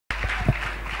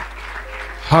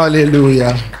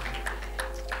Hallelujah.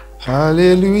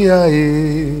 Hallelujah.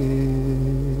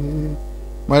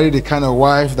 Marry the kind of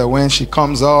wife that when she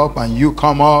comes up and you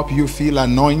come up, you feel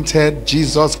anointed.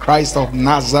 Jesus Christ of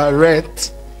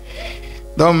Nazareth.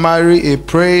 Don't marry a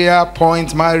prayer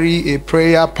point, marry a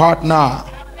prayer partner.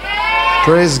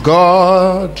 Praise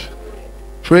God.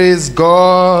 Praise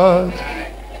God.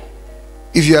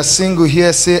 If you are single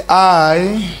here, say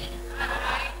I.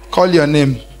 Call your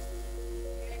name.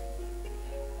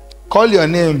 Call your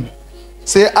name.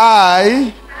 Say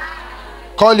I.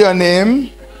 Call your name.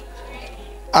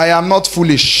 I am not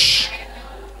foolish.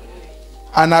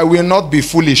 And I will not be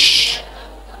foolish.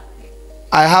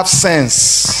 I have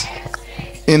sense.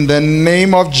 In the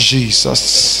name of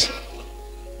Jesus.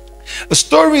 A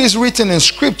story is written in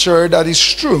scripture that is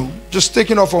true. Just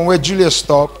taking off from where Julia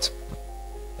stopped.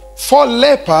 4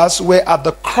 lepers were at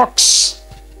the crux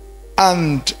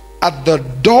and at the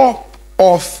door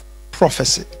of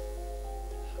prophecy.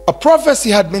 A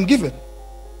prophecy had been given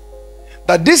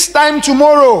that this time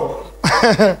tomorrow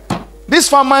this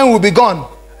famine will be gone.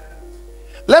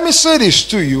 Let me say this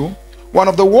to you. One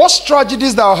of the worst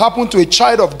tragedies that will happen to a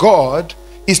child of God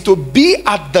is to be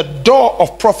at the door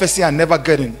of prophecy and never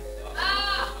get in.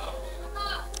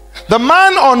 The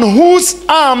man on whose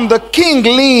arm the king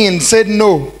leaned said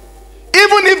no.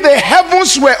 Even if the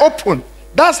heavens were open,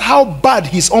 that's how bad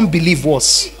his unbelief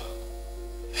was.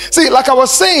 See, like I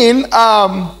was saying,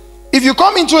 if you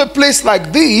come into a place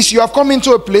like this, you have come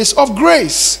into a place of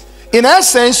grace. In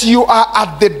essence, you are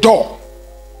at the door.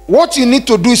 What you need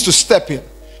to do is to step in.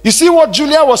 You see what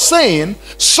Julia was saying?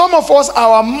 Some of us,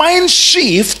 our mind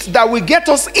shift that will get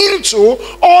us into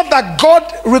all that God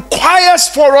requires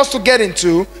for us to get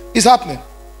into is happening.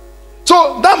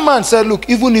 So that man said, look,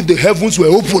 even if the heavens were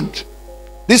opened,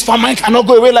 this famine cannot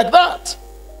go away like that.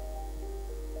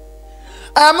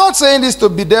 I am not saying this to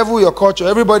bedevil your culture.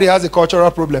 Everybody has a cultural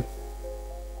problem.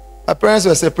 My parents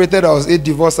were separated. I was 8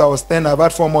 divorced. I was 10. I've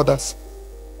had 4 mothers.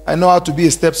 I know how to be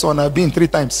a stepson. I've been 3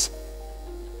 times.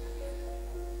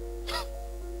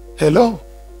 Hello.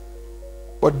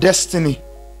 But destiny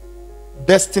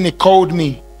called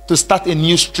me to start a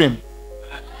new stream.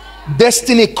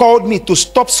 Destiny called me to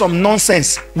stop some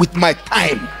nonsense with my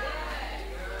time.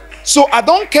 So I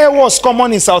don't care what's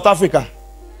common in South Africa.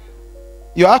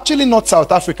 You're actually not South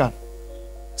African.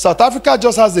 South Africa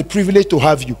just has the privilege to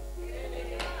have you.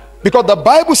 Because the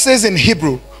Bible says in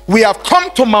Hebrew, we have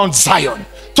come to Mount Zion,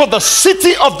 to the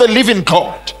city of the living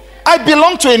God. I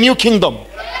belong to a new kingdom.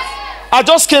 I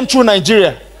just came through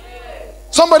Nigeria.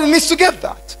 Somebody needs to get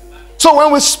that. So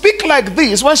when we speak like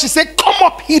this, when she said, come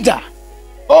up hither.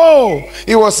 Oh,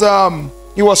 it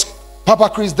was Papa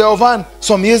Chris Delvan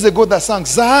some years ago that sang,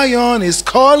 Zion is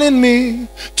calling me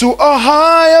to a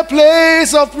higher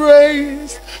place of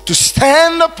praise, to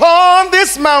stand upon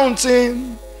this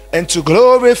mountain and to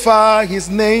glorify his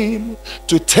name,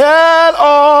 to tell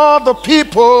all the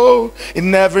people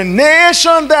in every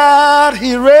nation that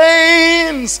he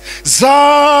reigns.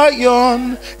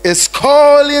 Zion is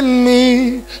calling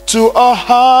me to a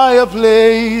higher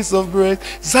place of praise.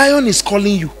 Zion is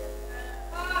calling you.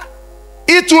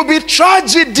 It will be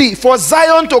tragedy for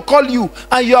Zion to call you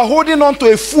and you are holding on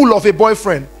to a fool of a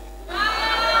boyfriend.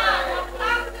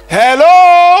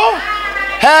 Hello?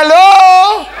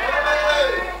 Hello?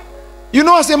 You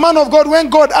know, as a man of God, when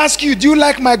God asks you, do you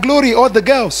like my glory or the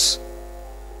girls?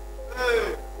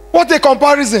 What a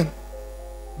comparison.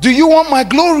 Do you want my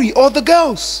glory or the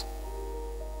girls?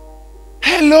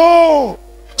 Hello.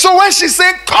 So when she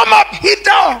said, come up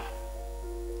hither.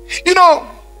 You know,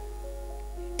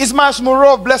 it's Miles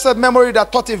Moreau of blessed memory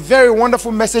that taught a very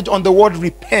wonderful message on the word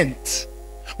repent.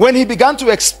 When he began to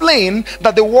explain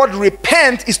that the word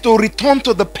repent is to return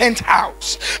to the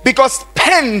penthouse. Because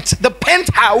the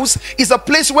penthouse is a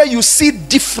place where you see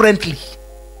differently.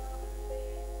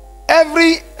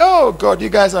 Oh God, you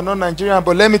guys are not Nigerian,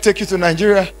 but let me take you to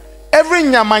Nigeria. Every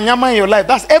nyama nyama in your life,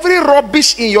 that's every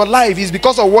rubbish in your life is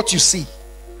because of what you see.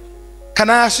 Can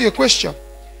I ask you a question?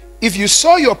 If you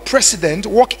saw your president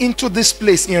walk into this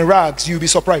place in rags, you'll be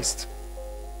surprised.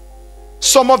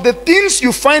 Some of the things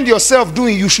you find yourself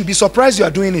doing, you should be surprised you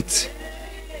are doing it.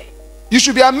 You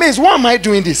should be amazed. Why am I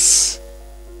doing this?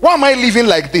 Why am I living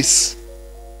like this?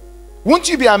 Won't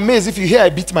you be amazed if you hear I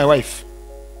beat my wife?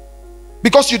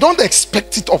 Because you don't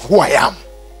expect it of who I am.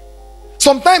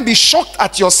 Sometimes be shocked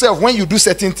at yourself when you do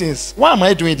certain things. Why am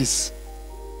I doing this?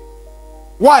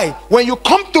 Why? When you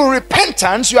come to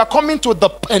repentance, you are coming to the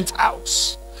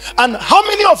penthouse. And how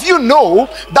many of you know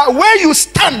that where you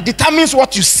stand determines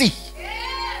what you see?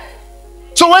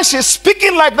 So when she's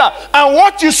speaking like that, and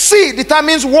what you see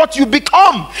determines what you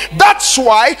become. That's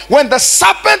why when the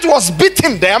serpent was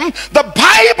beating them, the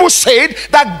Bible said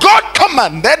that God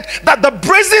commanded that the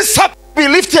brazen serpent be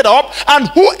lifted up, and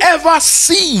whoever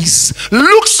sees,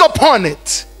 looks upon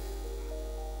it.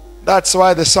 That's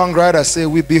why the songwriter say,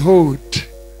 we behold,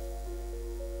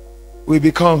 we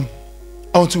become,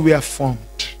 until we are formed.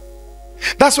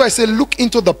 That's why I say, look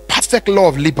into the perfect law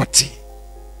of liberty.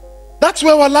 That's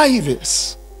where our life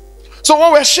is. So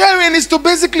what we're sharing is to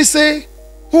basically say,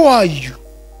 who are you?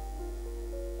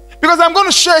 Because I'm going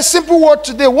to share a simple word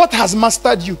today. What has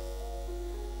mastered you?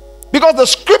 Because the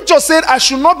scripture said, I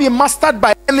should not be mastered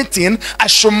by anything. I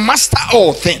should master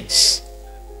all things.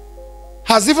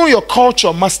 Has even your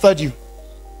culture mastered you?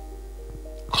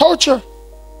 Culture.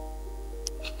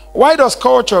 Why does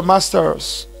culture master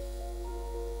us?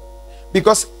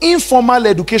 Because informal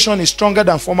education is stronger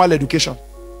than formal education.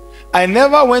 I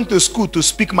never went to school to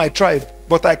speak my tribe,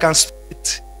 but I can speak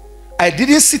it. I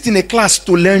didn't sit in a class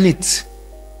to learn it.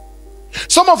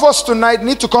 Some of us tonight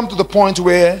need to come to the point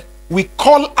where we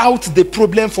call out the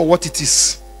problem for what it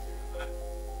is.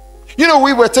 You know,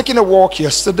 we were taking a walk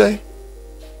yesterday.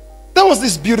 There was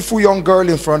this beautiful young girl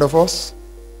in front of us.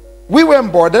 We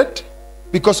weren't bothered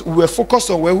because we were focused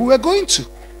on where we were going to.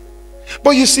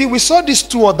 But you see, we saw these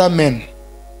two other men.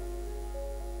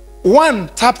 One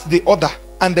tapped the other,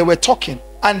 and they were talking,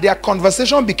 and their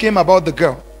conversation became about the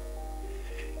girl.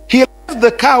 He left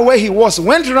the car where he was,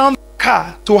 went around the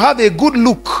car to have a good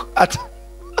look at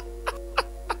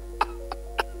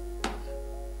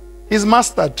his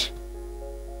mastered.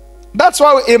 That's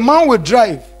why a man will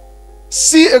drive,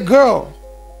 see a girl,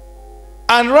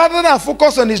 and rather than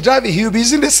focus on his driving, he will be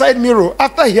using the side mirror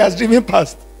after he has driven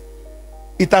past.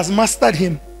 It has mastered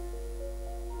him.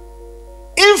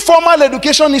 Informal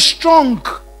education is strong.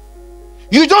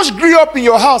 You just grew up in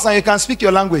your house and you can speak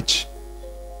your language.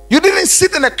 You didn't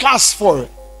sit in a class for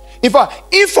it. In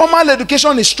fact, informal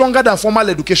education is stronger than formal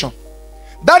education.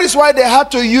 That is why they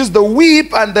had to use the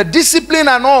whip and the discipline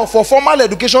and all for formal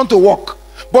education to work.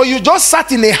 But you just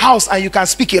sat in a house and you can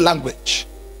speak a language.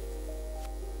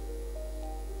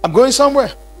 I'm going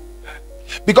somewhere.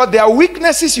 Because there are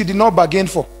weaknesses you did not bargain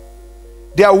for.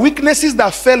 There are weaknesses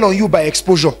that fell on you by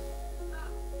exposure.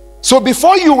 So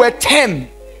before you were 10,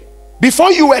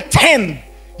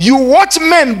 you watch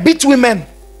men beat women.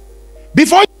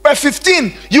 Before you were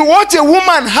 15, you watch a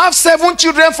woman have 7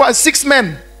 children for 6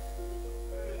 men.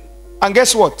 And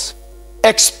guess what?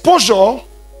 Exposure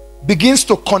begins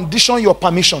to condition your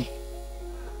permission.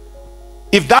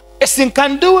 If that person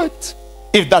can do it,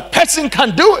 if that person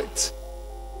can do it,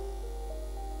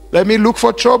 let me look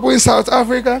for trouble in South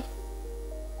Africa.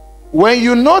 When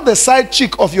you know the side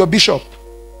chick of your bishop,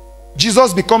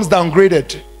 Jesus becomes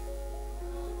downgraded.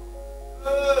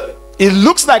 It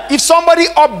looks like if somebody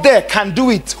up there can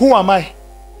do it, who am I?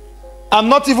 I'm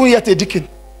not even yet a deacon.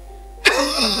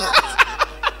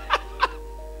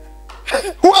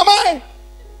 Who am I?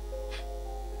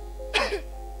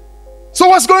 So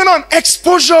what's going on?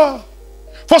 Exposure.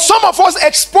 For some of us,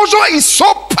 exposure is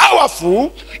so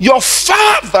powerful. Your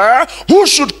father, who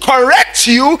should correct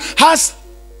you, has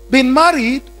been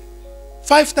married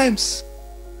 5 times.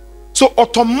 So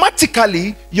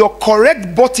automatically, your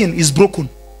correct button is broken.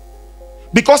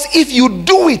 Because if you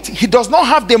do it, he does not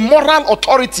have the moral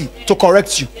authority to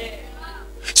correct you.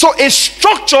 So a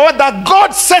structure that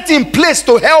God set in place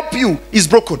to help you is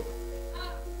broken.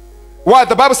 Why?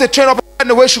 The Bible says, train up in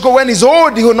the way he should go. When he's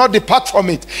old, he will not depart from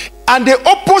it. And the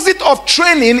opposite of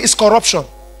training is corruption.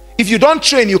 If you don't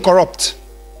train, you corrupt.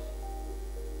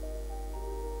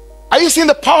 Are you seeing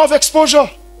the power of exposure?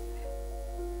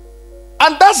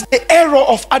 And that's the error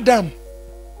of Adam.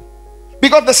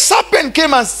 Because the serpent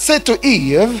came and said to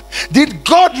Eve, did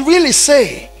God really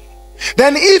say?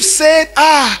 Then Eve said,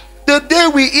 the day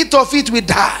we eat of it, we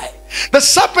die. The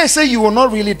serpent said, you will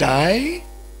not really die.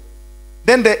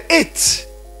 Then they ate.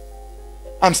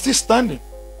 I'm still standing.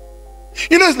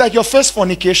 You know, it's like your first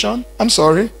fornication. I'm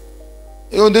sorry.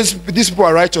 You know, these people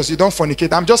are righteous. You don't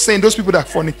fornicate. I'm just saying those people that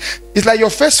fornicate. It's like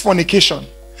your first fornication.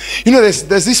 You know, there's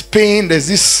this pain, there's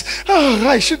this,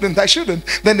 I shouldn't.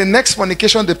 Then the next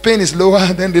fornication, the pain is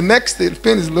lower. Then the next, the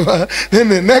pain is lower. Then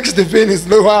the next, the pain is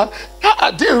lower. I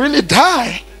didn't really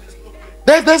die.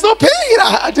 There's no pain.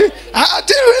 I didn't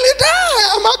really die.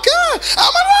 I'm okay.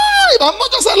 I'm alive. I'm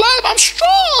not just alive. I'm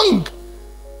strong.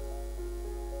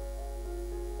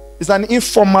 It's an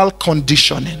informal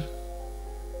conditioning.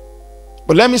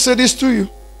 But let me say this to you.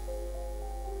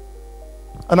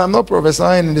 And I'm not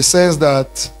prophesying in the sense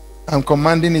that I'm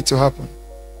commanding it to happen.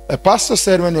 A pastor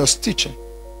said when he was teaching,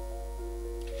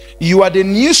 You are the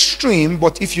new stream,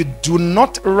 but if you do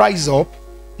not rise up,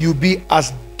 you'll be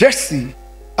as dirty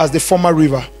as the former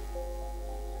river.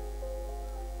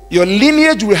 Your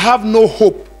lineage will have no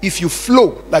hope if you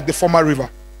flow like the former river.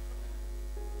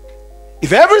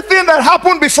 If everything that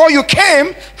happened before you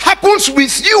came happens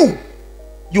with you,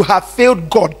 you have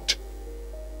failed God.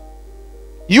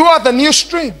 You are the new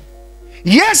stream.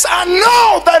 Yes, I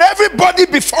know that everybody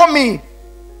before me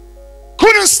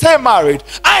couldn't stay married.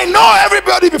 I know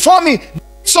everybody before me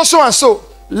so and so.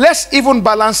 Let's even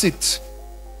balance it.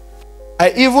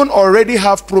 I even already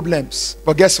have problems.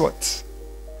 But guess what?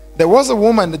 There was a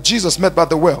woman that Jesus met by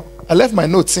the well. I left my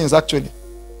notes since, actually.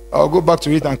 I'll go back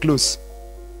to it and close.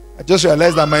 I just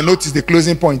realized that my note is the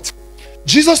closing point.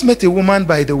 Jesus met a woman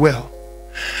by the well.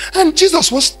 And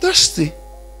Jesus was thirsty.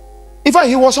 In fact,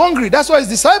 he was hungry. That's why his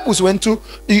disciples went to,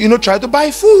 try to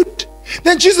buy food.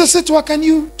 Then Jesus said to her, can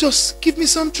you just give me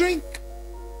some drink?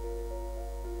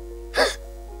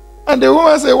 And the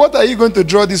woman said, what are you going to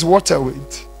draw this water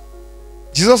with?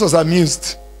 Jesus was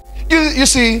amused. You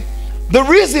see, the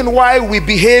reason why we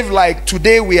behave like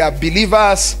today we are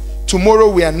believers, tomorrow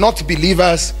we are not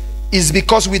believers, is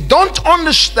because we don't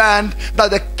understand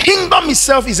that the kingdom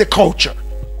itself is a culture.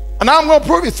 And I'm going to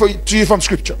prove it to you from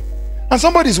scripture. And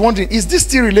somebody is wondering, is this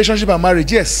still relationship and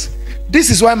marriage? Yes. This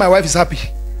is why my wife is happy.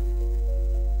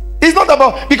 It's not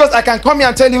about, because I can come here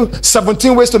and tell you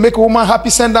 17 ways to make a woman happy,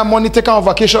 send her money, take her on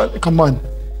vacation. Come on.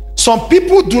 Some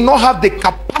people do not have the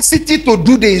capacity to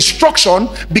do the instruction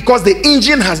because the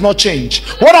engine has not changed.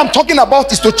 What I'm talking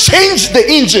about is to change the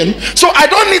engine. So I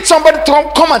don't need somebody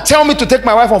to come and tell me to take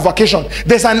my wife on vacation.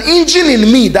 There's an engine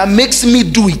in me that makes me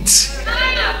do it.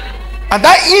 And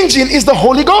that engine is the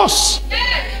Holy Ghost.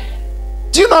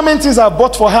 Do you know how many things I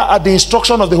bought for her at the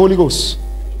instruction of the Holy Ghost?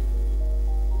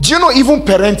 Do you know, even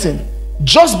parenting?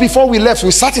 Just before we left,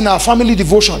 we sat in our family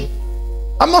devotion.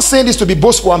 I'm not saying this to be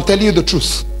boastful, I'm telling you the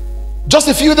truth. Just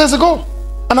a few days ago,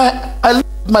 and I looked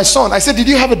at my son. I said, did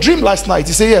you have a dream last night?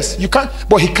 He said, yes. You can't,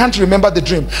 but he can't remember the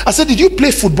dream. I said, did you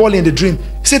play football in the dream?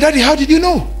 He said, Daddy, how did you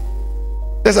know?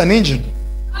 There's an engine.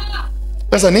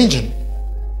 There's an engine.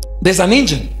 There's an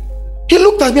engine. He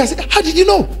looked at me and said, how did you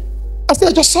know? I said,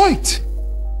 I just saw it.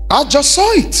 I just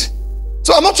saw it.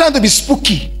 So I'm not trying to be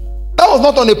spooky. That was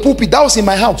not on a pulpit. That was in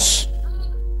my house.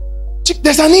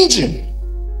 There's an engine.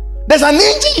 There's an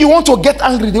engine. You want to get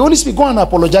angry. The Holy Spirit, go and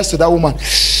apologize to that woman.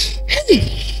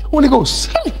 Hey, Holy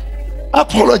Ghost, hey,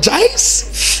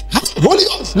 apologize. Holy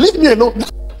Ghost, leave me alone.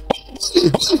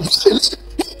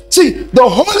 See, the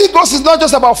Holy Ghost is not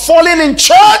just about falling in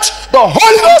church. The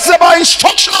Holy Ghost is about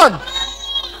instruction.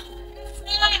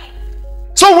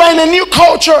 So we're in a new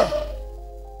culture.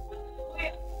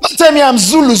 Don't tell me I'm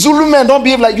Zulu. Zulu men don't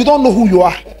behave like you don't know who you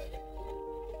are.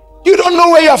 You don't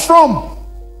know where you're from.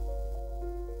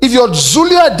 If your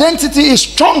Zulu identity is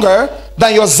stronger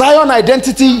than your Zion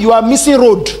identity, you are missing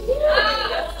road.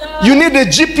 You need a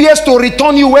GPS to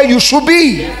return you where you should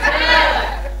be.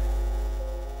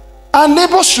 Our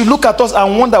neighbors should look at us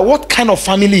and wonder, what kind of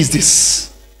family is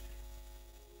this?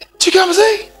 Do you get what I'm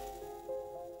saying?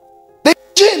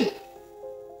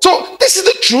 So this is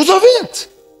the truth of it.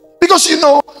 Because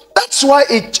that's why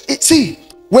see,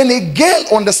 when a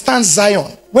girl understands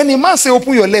Zion, when a man say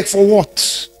open your leg for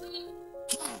what?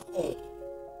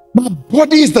 My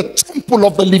body is the temple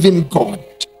of the living God.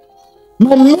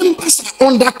 My members are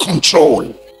under control.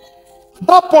 At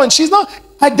that point, she's not,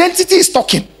 identity is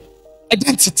talking.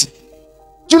 Identity.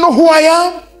 Do you know who I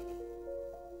am?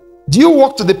 Do you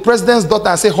walk to the president's daughter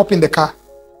and say, hop in the car?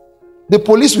 The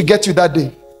police will get you that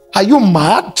day. Are you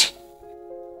mad?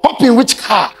 Hop in which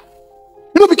car?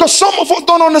 Because some of us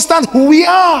don't understand who we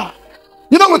are.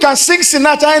 We can sing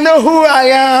Sinatra, I know who I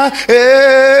am.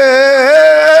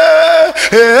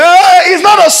 It's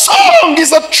not a song,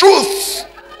 it's a truth.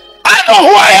 I know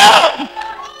who I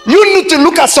am. You need to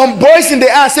look at some boys in the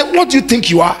eye and say, what do you think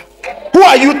you are? Who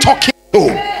are you talking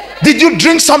to? Did you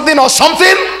drink something or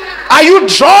something? Are you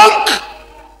drunk?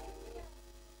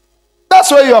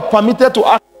 That's where you are permitted to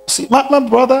ask. See, my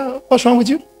brother, what's wrong with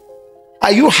you?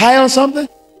 Are you high on something?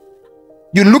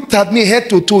 You looked at me head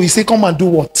to toe. You say, come and do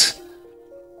what?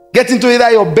 Get into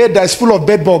either your bed that is full of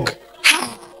bed bug.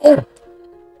 How?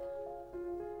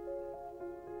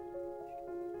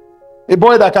 A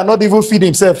boy that cannot even feed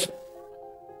himself.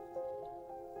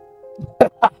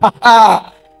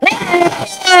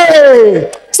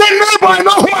 Hey! Say, neighbor, I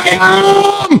know who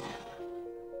I am.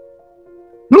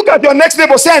 Look at your next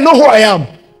neighbor. Say, I know who I am.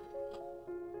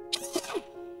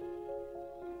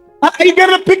 You get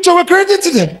a picture we're creating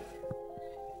to them.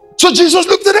 So Jesus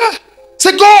looked at her.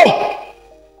 Said, go.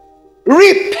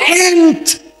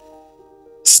 Repent.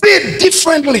 Say it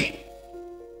differently.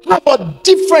 have a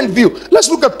different view. Let's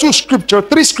look at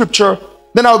three scripture.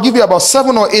 Then I'll give you about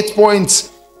 7 or 8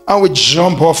 points and we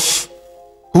jump off.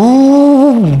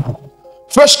 Ooh.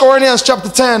 1 Corinthians chapter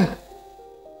 10.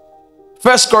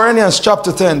 1 Corinthians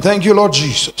chapter 10. Thank you, Lord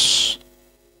Jesus.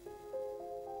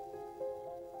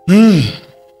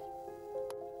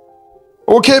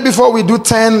 Okay, before we do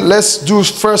 10, let's do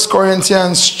 1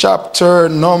 Corinthians chapter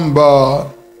number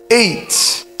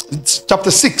 8. It's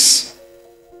chapter 6.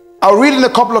 I'll read in a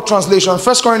couple of translations.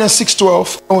 1 Corinthians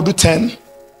 6:12. And we'll do 10.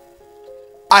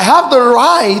 I have the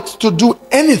right to do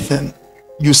anything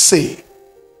you say,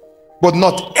 but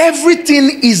not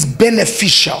everything is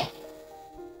beneficial.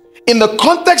 In the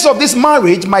context of this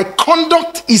marriage, my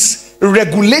conduct is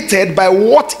regulated by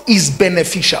what is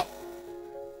beneficial.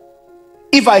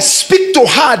 If I speak to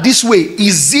her this way,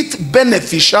 is it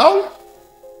beneficial?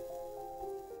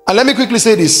 And let me quickly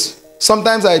say this.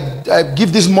 Sometimes I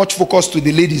give this much focus to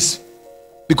the ladies,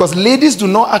 because ladies do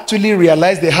not actually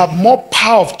realize they have more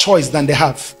power of choice than they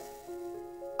have.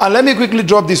 And let me quickly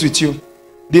drop this with you.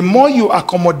 The more you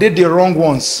accommodate the wrong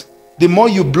ones, the more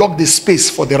you block the space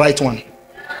for the right one.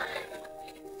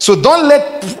 So don't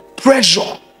let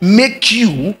pressure make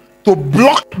you to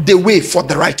block the way for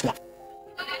the right one.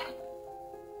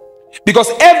 Because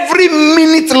every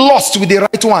minute lost with the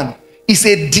right one is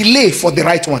a delay for the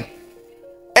right one.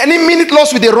 Any minute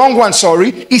lost with the wrong one,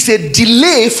 is a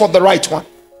delay for the right one.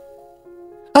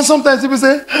 And sometimes people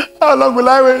say, how long will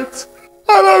I wait?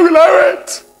 How long will I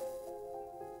wait?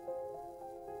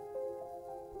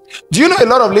 Do you know a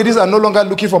lot of ladies are no longer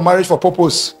looking for marriage for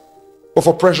purpose, but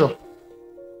for pressure?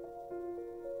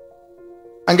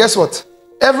 And guess what?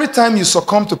 Every time you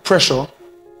succumb to pressure,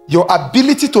 your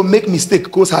ability to make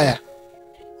mistake goes higher.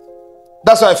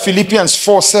 That's why Philippians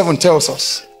 4:7 tells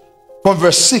us. From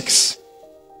verse 6,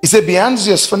 he said, be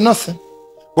anxious for nothing,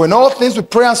 but in all things with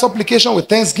prayer and supplication, with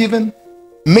thanksgiving,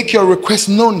 make your request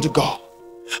known to God.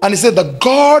 And he said, the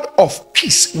God of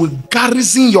peace will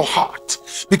garrison your heart.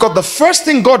 Because the first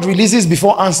thing God releases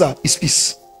before answer is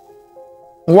peace.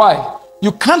 Why?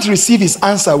 You can't receive his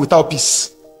answer without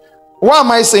peace. Why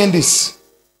am I saying this?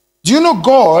 Do you know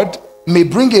God may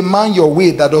bring a man your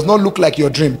way that does not look like your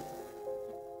dream?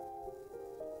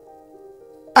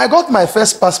 I got my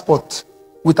first passport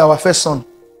with our first son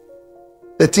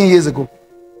 13 years ago.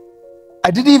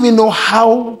 I didn't even know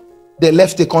how they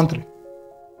left the country.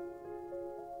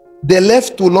 They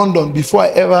left to London before I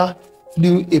ever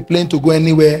flew a plane to go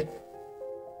anywhere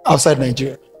outside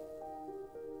Nigeria.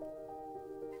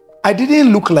 I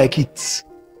didn't look like it.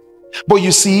 But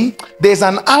you see, there's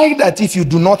an eye that if you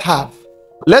do not have,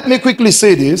 let me quickly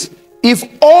say this, if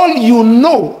all you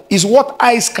know is what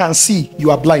eyes can see, you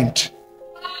are blind.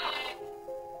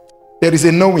 There is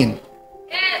a knowing.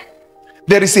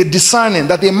 There is a discerning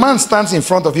that a man stands in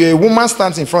front of you, a woman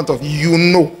stands in front of you, you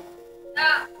know.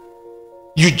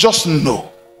 You just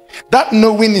know. That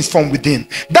knowing is from within.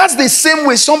 That's the same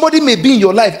way somebody may be in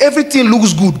your life. Everything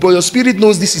looks good, but your spirit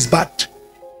knows this is bad.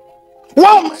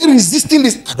 Why am I resisting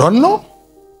this? I don't know.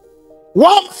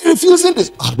 Why am I refusing this?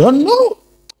 I don't know.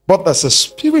 But there's a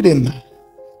spirit in there.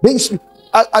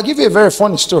 I'll give you a very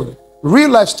funny story. Real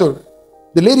life story.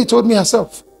 The lady told me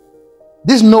herself.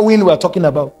 This knowing we are talking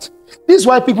about. This is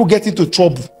why people get into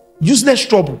trouble. Useless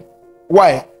trouble.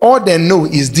 Why? All they know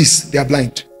is this. They are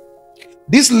blind.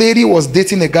 This lady was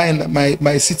dating a guy in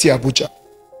my city, Abuja.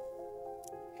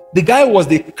 The guy was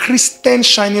the Christian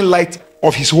shining light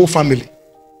of his whole family.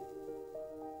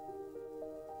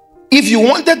 If you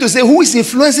wanted to say who is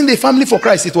influencing the family for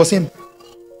Christ, it was him.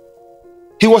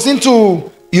 He was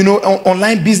into,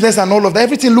 online business and all of that.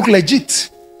 Everything looked legit.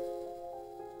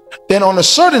 Then on a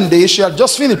certain day, she had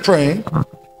just finished praying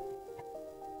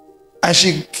and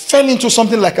she fell into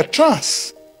something like a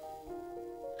trance.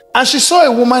 And she saw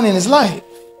a woman in his life.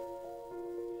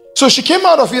 So she came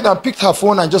out of it and picked her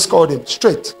phone and just called him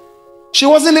straight. She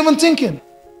wasn't even thinking.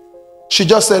 She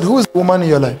just said, who is the woman in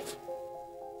your life?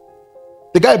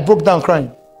 The guy broke down crying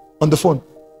on the phone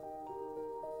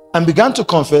and began to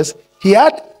confess he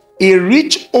had a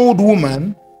rich old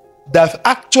woman that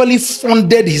actually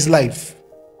funded his life.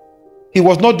 He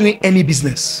was not doing any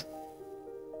business.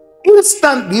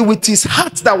 Instantly, with his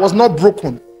heart that was not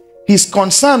broken, his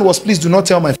concern was, please do not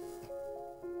tell my family.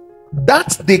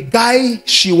 That's the guy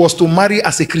she was to marry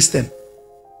as a Christian.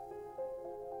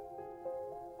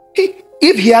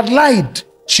 If he had lied,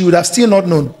 she would have still not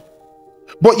known.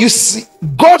 But you see,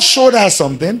 God showed her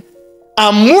something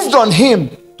and moved on him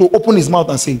to open his mouth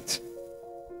and say it.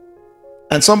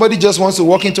 And somebody just wants to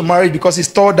walk into marriage because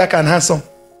he's tall, dark, and handsome.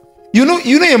 You know,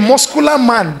 a muscular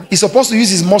man is supposed to use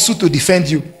his muscle to defend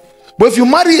you. But if you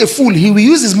marry a fool, he will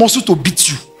use his muscle to beat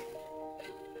you.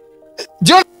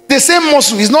 Do you know the same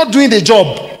muscle is not doing the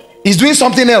job? He's doing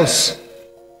something else.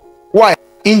 Why?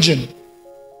 Engine.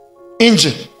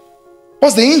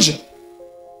 What's the engine?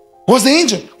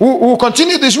 We'll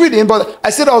continue this reading, but I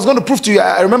said I was going to prove to you.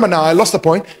 I remember now, I lost the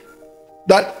point.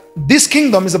 That this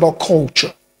kingdom is about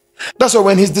culture. That's why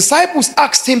when his disciples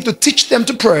asked him to teach them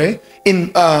to pray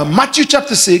in Matthew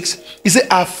chapter 6, he said,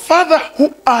 Our Father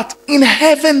who art in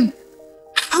heaven,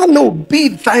 hallowed be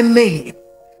thy name.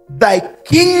 Thy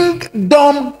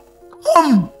kingdom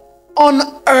come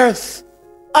on earth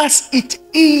as it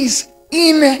is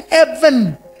in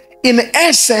heaven. In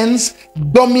essence,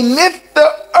 dominate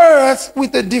the earth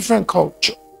with a different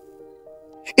culture.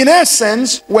 In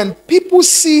essence, when people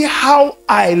see how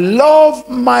I love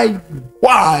my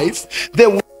wife, they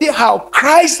will see how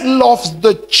Christ loves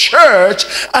the church,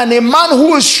 and a man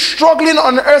who is struggling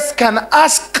on earth can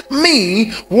ask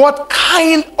me, what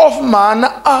kind of man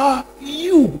are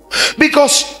you?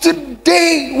 Because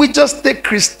today we just take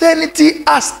Christianity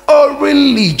as a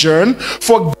religion,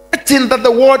 forgetting that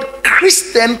the word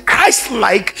Christian,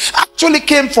 Christ-like, actually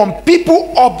came from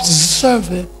people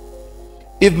observing.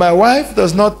 If my wife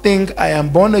does not think I am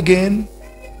born again,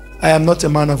 I am not a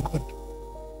man of God.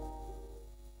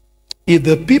 If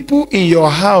the people in your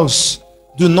house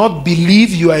do not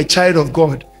believe you are a child of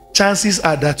God, chances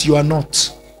are that you are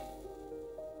not.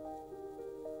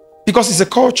 Because it's a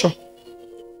culture.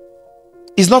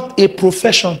 It's not a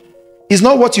profession. It's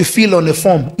not what you feel on a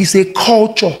form. It's a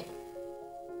culture.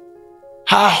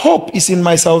 Her hope is in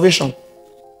my salvation.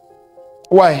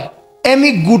 Why?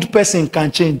 Any good person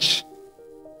can change.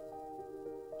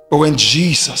 But when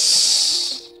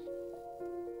Jesus,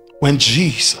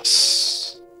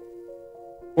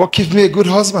 what gives me a good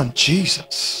husband?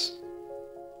 Jesus.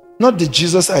 Not the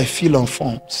Jesus I feel on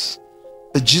forms.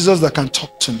 The Jesus that can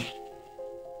talk to me.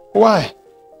 Why?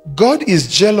 God is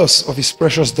jealous of his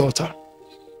precious daughter.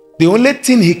 The only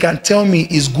thing he can tell me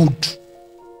is good.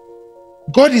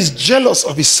 God is jealous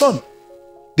of his son.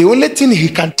 The only thing he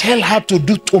can tell her to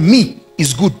do to me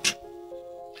is good.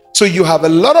 So you have a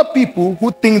lot of people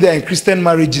who think they're in Christian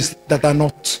marriages that are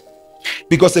not.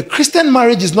 Because a Christian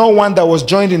marriage is not one that was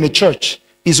joined in a church.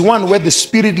 It's one where the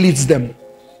Spirit leads them.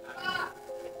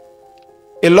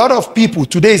 A lot of people,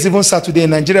 today is even Saturday in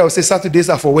Nigeria, I would say Saturdays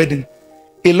are for wedding.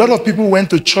 A lot of people went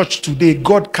to church today.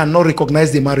 God cannot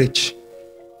recognize the marriage.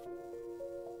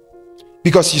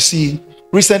 Because you see,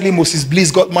 recently Moses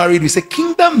Bliss got married. We say,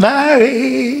 kingdom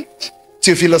marriage.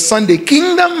 Theophilus Sunday,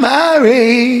 kingdom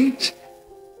marriage.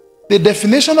 The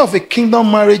definition of a kingdom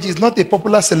marriage is not a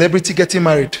popular celebrity getting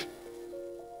married.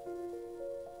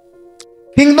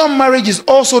 Kingdom marriage is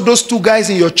also those two guys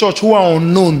in your church who are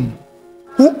unknown,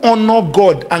 who honor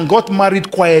God and got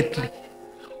married quietly,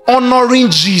 honoring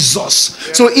Jesus.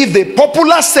 So if the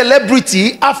popular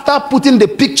celebrity, after putting the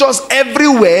pictures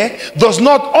everywhere, does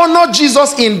not honor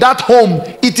Jesus in that home,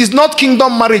 it is not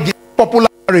kingdom marriage, it's popular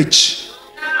marriage.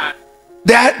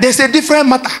 There's a different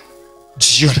matter. Do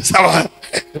you understand?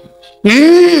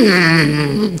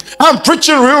 I'm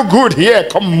preaching real good here.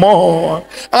 Come on.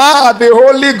 The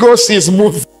Holy Ghost is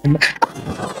moving. Am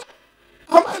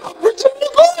I not preaching real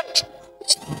good?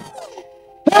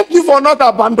 Thank you for not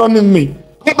abandoning me.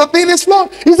 The thing is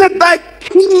flawed. He said, thy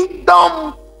kingdom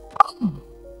come.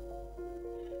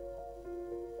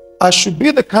 I should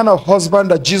be the kind of husband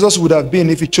that Jesus would have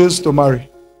been if he chose to marry.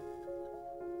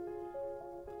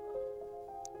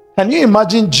 Can you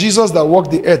imagine Jesus that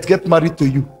walked the earth get married to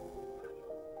you?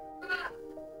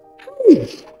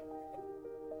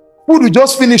 Food you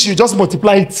just finish, you just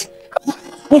multiply it.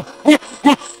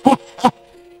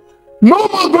 No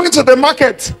more going to the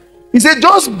market. He said,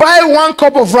 just buy 1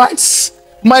 cup of rice.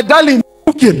 My darling,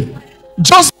 cooking.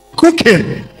 Just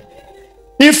cooking.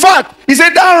 In fact, he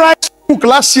said, that rice cook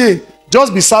last year,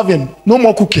 just be serving. No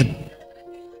more cooking.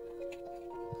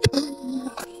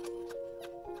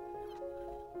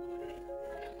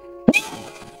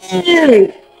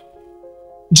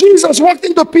 Jesus walked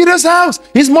into Peter's house.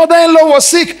 His mother-in-law was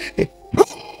sick.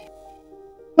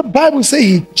 The Bible says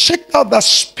he checked out that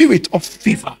spirit of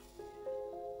fever.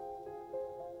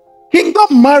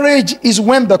 Kingdom marriage is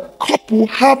when the couple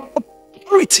have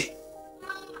authority.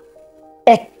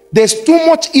 There's too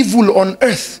much evil on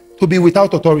earth to be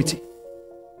without authority.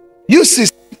 You see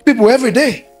people every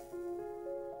day.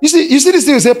 You see this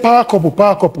thing, you say power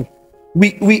couple.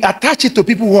 We attach it to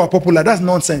people who are popular. That's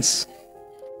nonsense.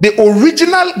 The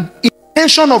original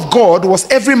intention of God was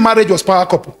every marriage was power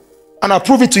couple. And I'll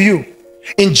prove it to you.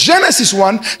 In Genesis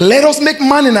 1, let us make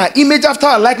man in our image after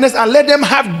our likeness and let them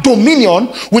have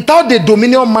dominion. Without the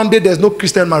dominion mandate, there's no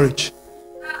Christian marriage.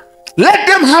 Let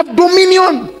them have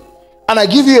dominion. and I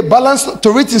give you a balance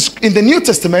to read in the New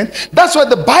Testament. That's why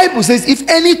the Bible says, if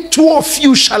any two of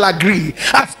you shall agree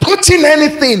at touching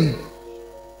anything.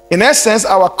 In essence,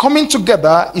 our coming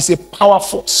together is a power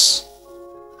force.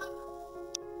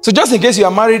 So just in case you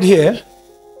are married here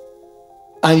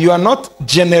and you are not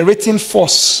generating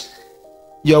force,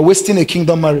 you are wasting a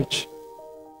kingdom marriage.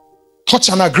 Touch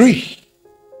and agree.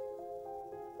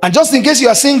 And just in case you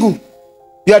are single,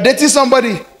 you are dating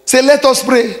somebody, say, let us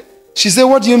pray. She say,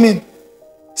 what do you mean?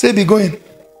 Say, be going.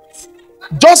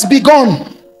 Just be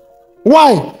gone.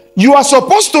 Why? You are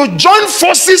supposed to join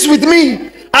forces with me,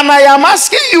 and I am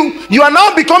asking you, you are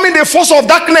now becoming the force of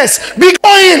darkness. Be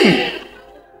going.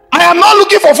 I am not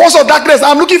looking for force of darkness.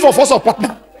 I am looking for force of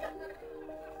partner.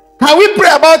 Can we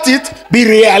pray about it? Be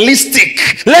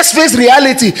realistic. Let's face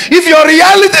reality. If your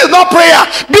reality is not prayer,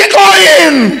 be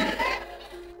going.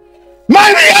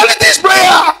 My reality is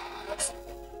prayer.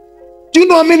 Do you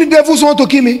know how many devils want to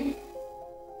kill me?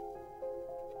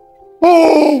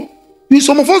 Oh,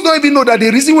 some of us don't even know that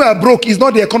the reason we are broke is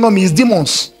not the economy, it's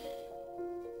demons.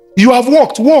 You have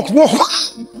walked. You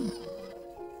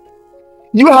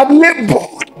have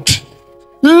labored.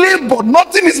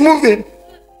 Nothing is moving.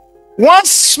 One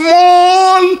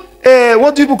small,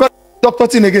 what do people call doctor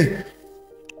thing again?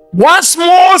 One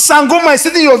small sangoma is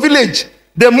sitting in your village.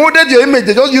 They molded your image.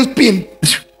 They just use pin.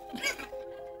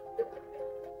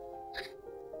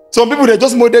 Some people, they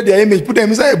just molded their image, put them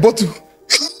inside a bottle.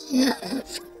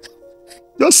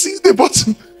 Just seize the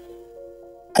bottle.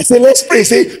 I say, let's pray.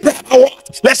 Say,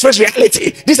 let's face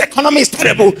reality. This economy is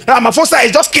terrible. My foster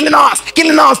is just killing us.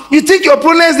 You think your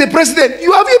problem is the president?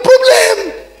 You have a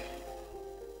problem.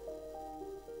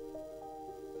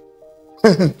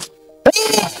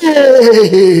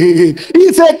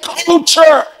 It's a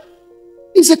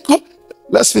culture.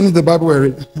 Let's finish the Bible we're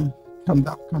reading. Calm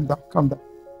down.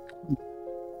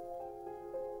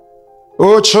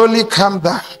 Ocholi, calm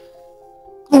down.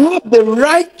 You have the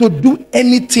right to do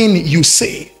anything you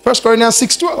say. 1 Corinthians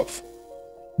 6:12.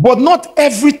 But not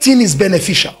everything is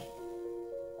beneficial.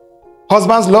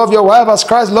 Husbands, love your wife as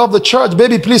Christ loved the church.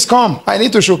 Baby, please come. I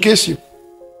need to showcase you.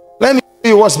 Let me show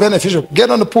you what's beneficial.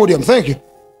 Get on the podium. Thank you.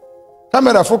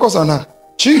 Camera, focus on her.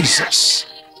 Jesus.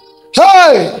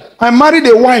 Hey, I married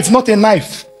a wife, not a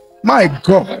knife. My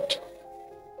God.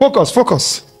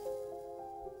 Focus.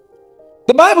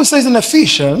 The Bible says in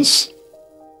Ephesians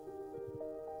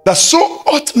that so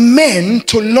ought men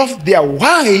to love their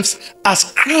wives as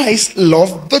Christ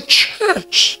loved the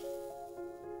church.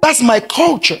 That's my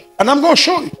culture, and I'm going to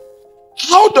show you.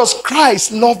 How does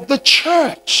Christ love the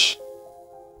church?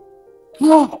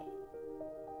 How?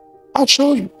 I'll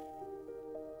show you.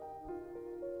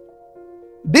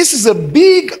 This is a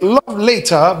big love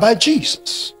letter by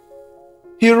Jesus.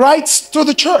 He writes to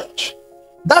the church.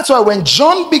 That's why when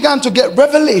John began to get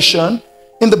revelation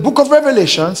in the book of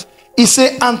Revelations, he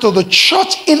said, unto the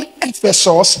church in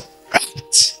Ephesus,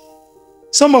 write.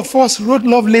 Some of us wrote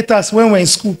love letters when we were in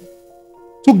school.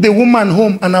 Took the woman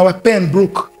home and our pen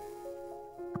broke.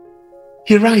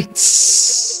 He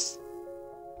writes.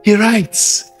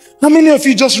 How many of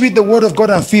you just read the word of God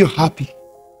and feel happy?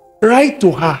 Write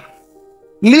to her.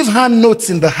 Leave her notes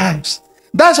in the house.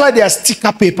 That's why there are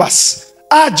sticker papers.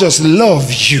 I just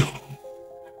love you.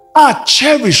 I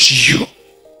cherish you.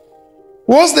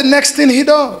 What's the next thing he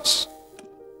does?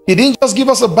 He didn't just give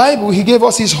us a Bible, he gave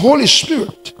us his Holy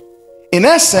Spirit. In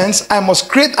essence, I must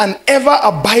create an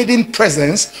ever-abiding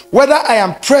presence. Whether I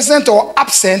am present or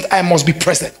absent, I must be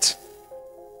present.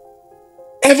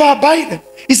 Ever-abiding.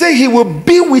 He said he will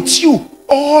be with you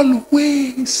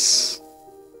always.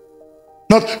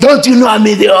 Not, don't you know I'm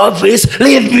in the office?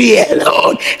 Leave me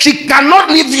alone. She cannot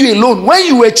leave you alone. When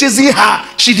you were chasing her,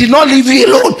 she did not leave you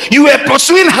alone. You were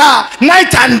pursuing her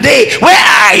night and day. Where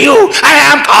are you? I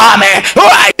am coming. Who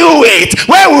are you with?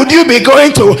 Where would you be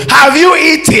going to? Have you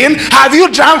eaten? Have you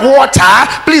drank water?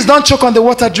 Please don't choke on the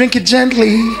water. Drink it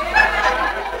gently.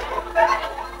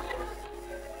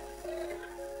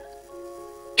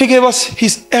 He gave us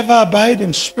his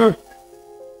ever-abiding spirit.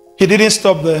 He didn't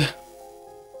stop there.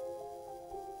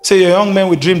 Say your young men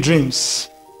will dream dreams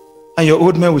and your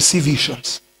old men will see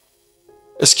visions.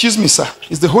 Excuse me, sir.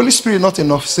 Is the Holy Spirit not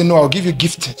enough? Say, no, I'll give you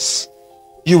giftings.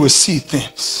 You will see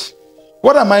things.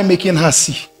 What am I making her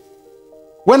see?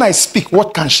 When I speak,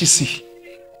 what can she see?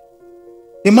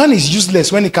 A man is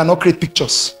useless when he cannot create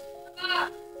pictures.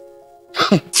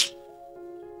 Do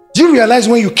you realize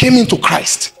when you came into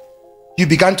Christ, you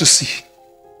began to see?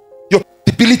 Your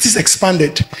possibilities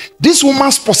expanded. This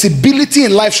woman's possibility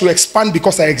in life should expand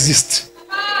because I exist.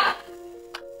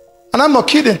 And I'm not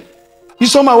kidding. You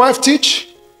saw my wife teach?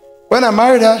 When I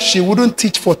married her, she wouldn't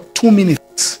teach for 2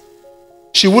 minutes.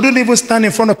 she wouldn't even stand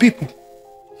in front of people.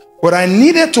 But I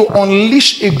needed to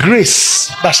unleash a grace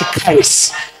that she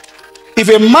carries. If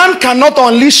a man cannot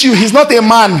unleash you, he's not a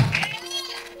man.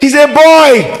 He's a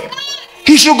boy.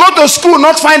 He should go to school,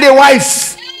 not find a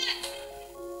wife.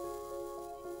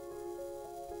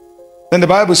 Then the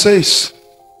Bible says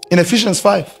in Ephesians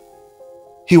 5,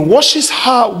 he washes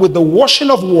her with the washing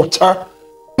of water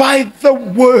by the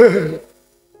word.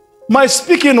 My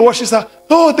speaking washes her.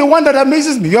 Oh, the one that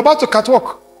amazes me. You're about to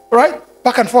catwalk, right?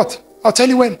 Back and forth. I'll tell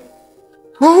you when.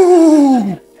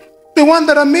 Oh, the one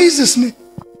that amazes me.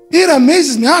 It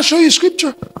amazes me. I'll show you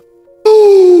scripture.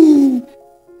 Oh,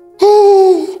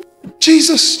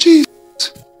 Jesus.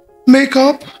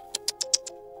 Makeup.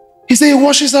 He said he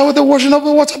washes her with the washing of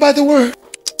the water by the word.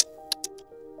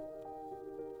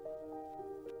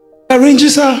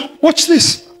 Arranges her. Watch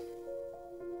this.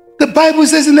 The Bible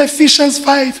says in Ephesians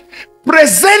 5,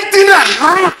 presenting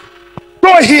her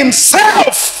to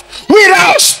himself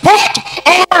without spot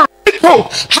or wrinkle,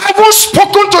 haven't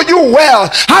spoken to you well,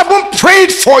 haven't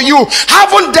prayed for you,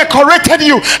 haven't decorated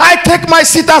you. I take my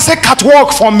seat and say,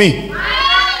 catwalk for me.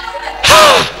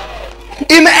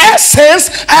 In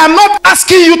essence, I am not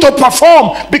asking you to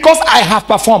perform because I have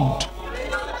performed.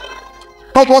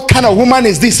 Not what kind of woman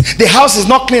is this? The house is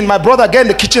not clean. My brother, get in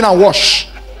the kitchen and wash.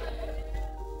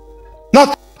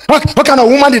 Not what kind of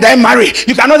woman did I marry?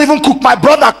 You cannot even cook. My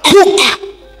brother, cook.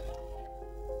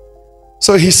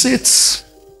 So he sits.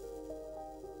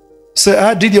 Say,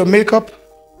 I did your makeup.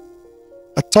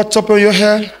 I touched up on your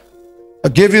hair. I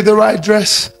gave you the right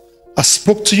dress. I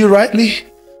spoke to you rightly.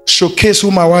 Showcase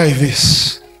who my wife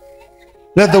is.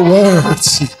 Let the world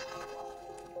see.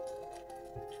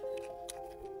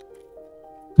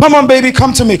 Come on, baby,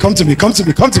 come to me.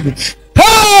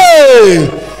 Hey!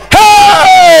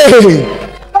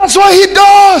 That's what he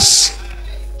does.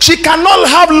 She cannot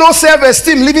have low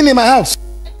self-esteem living in my house.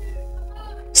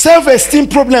 Self-esteem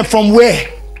problem from where?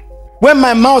 When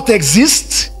my mouth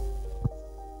exists?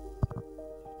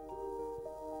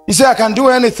 You say I can do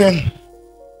anything,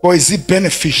 but is it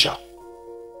beneficial?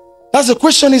 That's the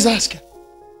question he's asking.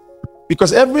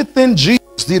 Because everything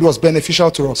Jesus did was beneficial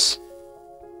to us.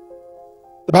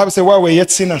 The Bible says, while we're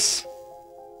yet sinners,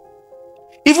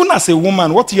 even as a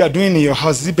woman, what you are doing in your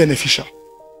house, is it beneficial?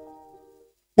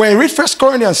 When you read 1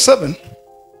 Corinthians 7,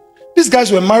 these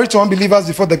guys were married to unbelievers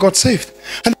before they got saved.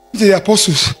 And the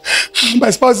apostles, my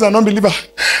spouse is an unbeliever.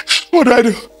 What do I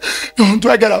do? Do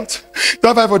I get out? Do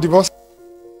I file for divorce?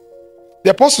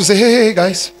 The apostles say, hey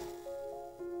guys,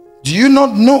 do you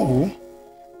not know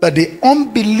that the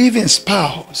unbelieving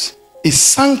spouse is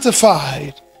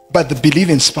sanctified by the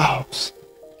believing spouse?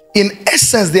 In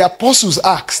essence, the apostles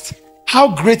asked,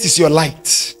 how great is your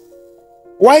light?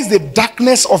 Why is the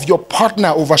darkness of your partner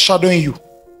overshadowing you?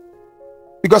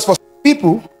 Because for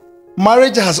people,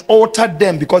 marriage has altered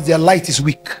them because their light is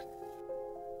weak.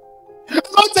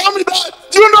 Don't tell me that.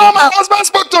 Do you know my husband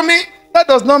spoke to me? That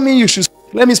does not mean you should,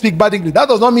 let me speak bad English. That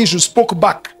does not mean you should speak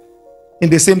back in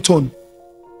the same tone.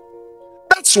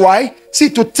 That's why, see,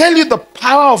 to tell you the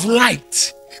power of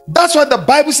light, that's why the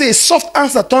Bible says soft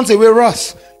answer turns away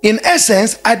wrath. In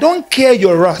essence, I don't care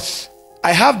your wrath.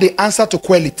 I have the answer to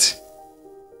quell it.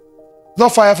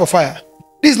 Not fire for fire.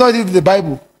 This is not even the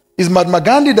Bible. It's Mahatma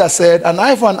Gandhi that said, an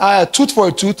eye for an eye, a tooth for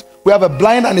a tooth. We have a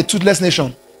blind and a toothless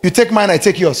nation. You take mine, I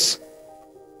take yours.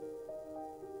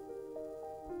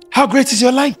 How great is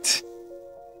your light?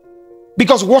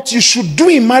 Because what you should do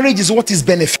in marriage is what is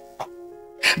beneficial.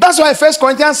 That's why 1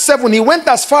 Corinthians 7, he went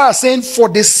as far as saying, for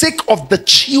the sake of the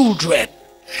children.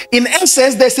 In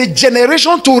essence, there's a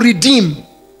generation to redeem.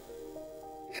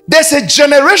 There's a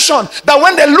generation that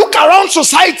when they look around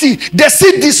society, they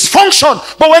see dysfunction.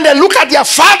 But when they look at their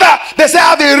father, they say,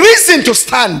 I have a reason to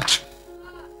stand.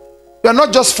 You are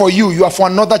not just for you, you are for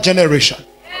another generation.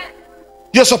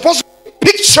 You're supposed to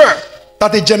picture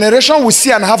that a generation will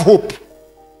see and have hope.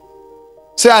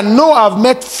 Say, I know I've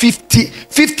met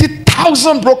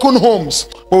 50,000 broken homes.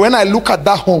 But when I look at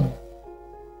that home,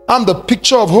 I'm the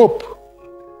picture of hope.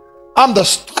 I'm the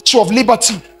statue of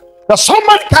liberty. That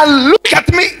somebody can look at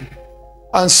me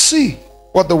and see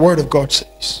what the word of God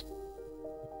says.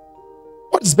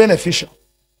 What is beneficial?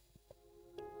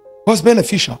 What's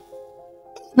beneficial?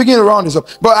 Begin to round this up.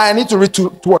 But I need to read two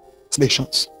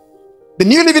translations. The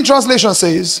New Living Translation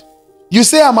says, you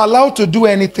say I'm allowed to do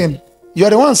anything. You're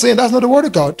the one saying that's not the word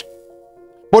of God.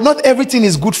 But not everything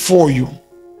is good for you.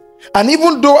 And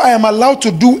even though I am allowed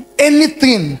to do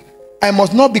anything, I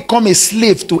must not become a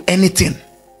slave to anything.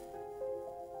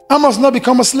 I must not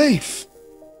become a slave.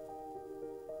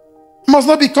 I must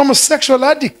not become a sexual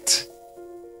addict.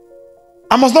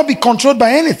 I must not be controlled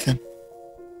by anything.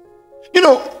 You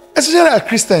know, Especially as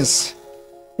Christians,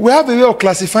 we have a way of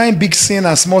classifying big sin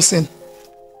and small sin.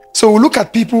 So we look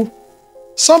at people.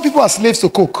 Some people are slaves to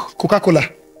Coke, Coca-Cola.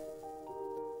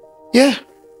 Yeah.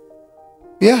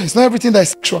 Yeah, it's not everything that is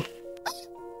sexual.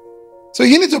 So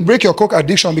you need to break your Coke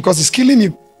addiction because it's killing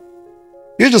you.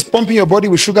 You're just pumping your body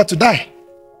with sugar to die.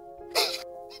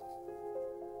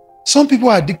 Some people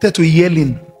are addicted to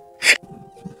yelling.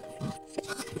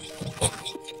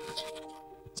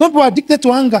 Some people are addicted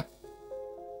to anger.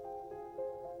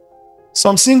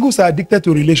 Some singles are addicted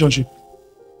to relationship.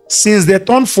 Since they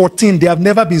turned 14, they have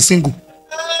never been single.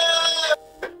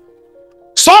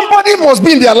 Somebody must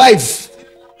be in their life.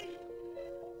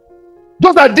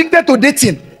 Those addicted to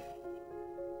dating.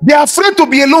 They are afraid to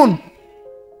be alone.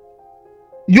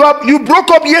 You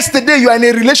broke up yesterday, you are in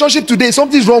a relationship today,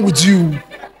 something's wrong with you.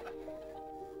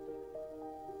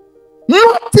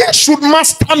 Nothing should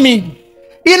master me.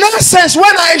 In essence,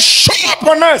 when I show up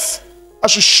on earth, I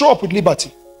should show up with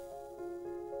liberty.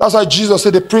 That's why Jesus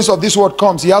said, the prince of this world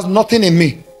comes. He has nothing in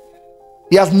me.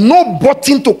 He has no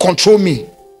button to control me.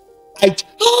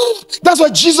 That's why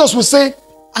Jesus will say,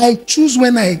 I choose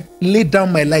when I lay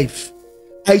down my life.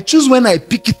 I choose when I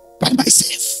pick it by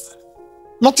myself.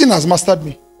 Nothing has mastered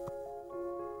me.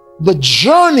 The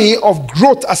journey of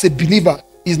growth as a believer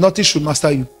is nothing should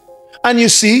master you. And you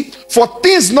see, for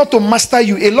things not to master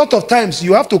you, a lot of times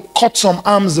you have to cut some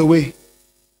arms away.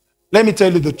 Let me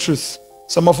tell you the truth.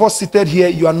 Some of us seated here,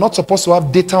 you are not supposed to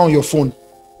have data on your phone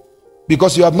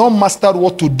because you have not mastered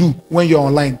what to do when you're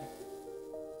online.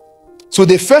 So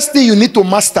the first thing you need to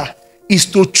master is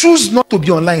to choose not to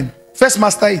be online. First,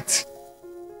 master it.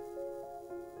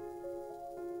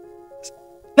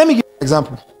 Let me give you an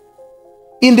example.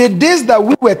 In the days that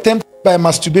we were tempted by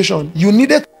masturbation, you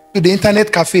needed to the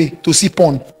internet cafe to see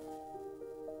porn.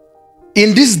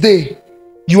 In this day,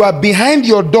 you are behind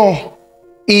your door,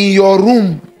 in your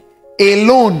room,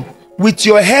 alone, with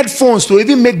your headphones to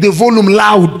even make the volume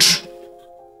loud.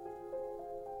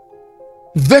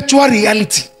 Virtual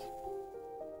reality.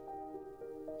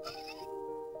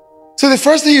 So the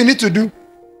first thing you need to do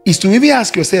is to even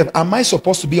ask yourself, am I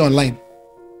supposed to be online?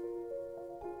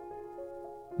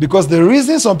 Because the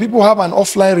reason some people have an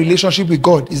offline relationship with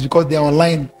God is because they are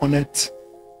online on earth.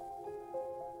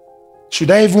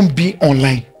 Should I even be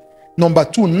online? Number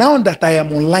two, now that I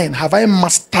am online, have I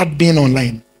mastered being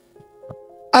online?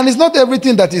 And it's not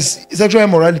everything that is sexual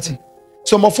immorality.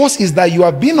 Some of us is that you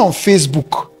have been on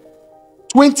Facebook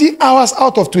 20 hours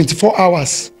out of 24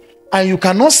 hours and you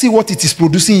cannot see what it is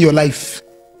producing in your life.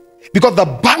 Because the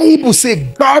Bible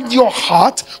says, guard your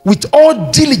heart with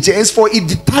all diligence, for it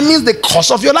determines the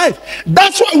course of your life.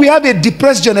 That's why we have a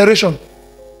depressed generation.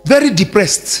 Very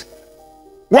depressed.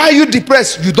 Why are you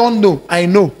depressed? You don't know. I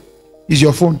know. It's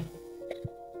your phone.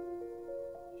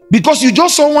 Because you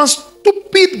just saw one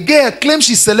stupid girl claim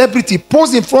she's celebrity,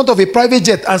 pose in front of a private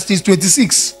jet, and she's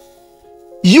 26.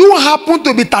 You happen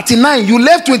to be 39. You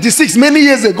left 26 many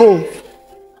years ago.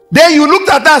 Then you looked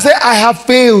at her and said, I have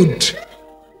failed.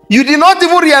 You did not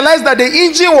even realize that the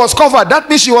engine was covered. That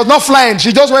means she was not flying.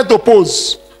 She just went to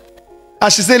pose.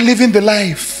 And she said, living the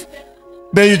life.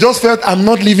 Then you just felt, I'm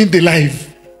not living the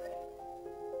life.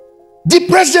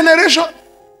 Depressed generation.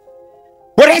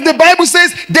 Whereas the Bible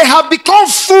says, they have become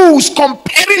fools,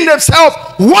 comparing themselves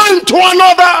one to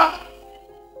another.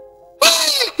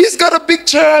 He's got a big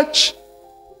church.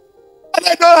 And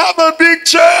I don't have a big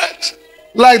church.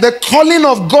 Like the calling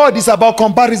of God is about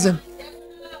comparison.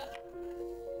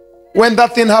 When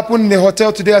that thing happened in the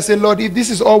hotel today, I said, Lord, if this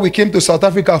is all we came to South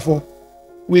Africa for,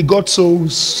 we got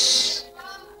souls.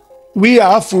 We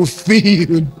are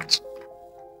fulfilled.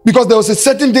 Because there was a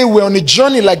certain day we were on a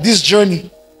journey like this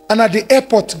journey. And at the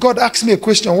airport, God asked me a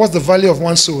question, what's the value of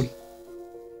one soul?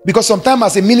 Because sometimes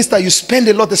as a minister, you spend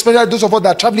a lot, especially those of us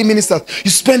that are traveling ministers,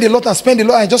 you spend a lot and spend a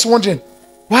lot, and just wondering,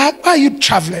 why are you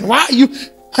traveling? Why are you?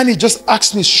 And he just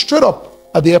asked me straight up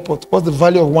at the airport, what's the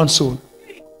value of one soul?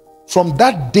 From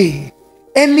that day,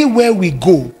 anywhere we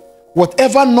go,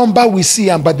 whatever number we see,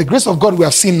 and by the grace of God, we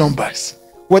have seen numbers.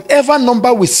 Whatever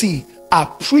number we see, I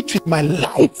preach with my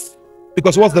life.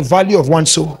 Because what's the value of one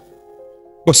soul?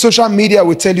 But social media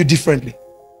will tell you differently.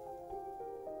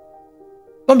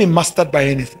 Don't be mastered by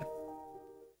anything.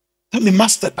 Don't be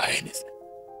mastered by anything.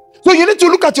 So you need to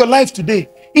look at your life today.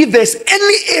 If there's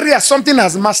any area something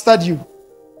has mastered you,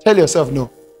 tell yourself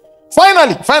no.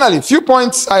 Finally, a few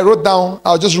points I wrote down.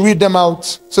 I'll just read them out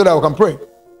so that we can pray.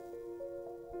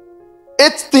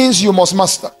 8 things you must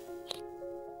master.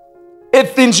 8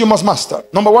 things you must master.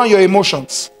 Number 1, your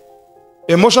emotions.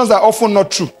 Emotions are often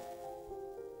not true.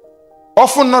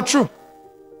 Often not true.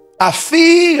 I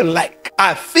feel like.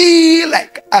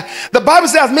 The Bible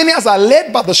says, as many as are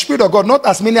led by the Spirit of God, not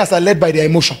as many as are led by their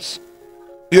emotions.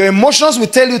 Your emotions will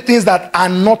tell you things that are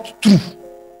not true.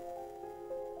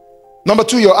 Number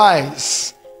 2, your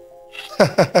eyes.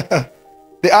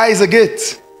 The eye is a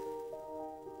gate.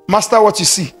 Master what you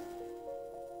see.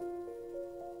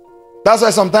 That's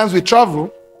why sometimes we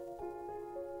travel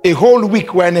a whole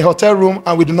week, we're in a hotel room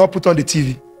and we do not put on the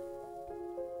TV.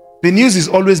 The news is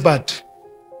always bad.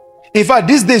 In fact,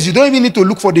 these days you don't even need to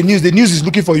look for the news is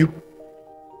looking for you.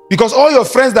 Because all your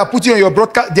friends that put you on your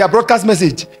broadcast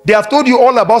message, they have told you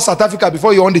all about South Africa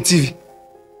before you're on the TV.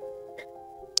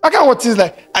 I can't watch things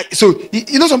like so.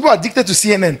 You know, some people are addicted to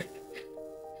CNN.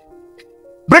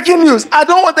 Breaking news. I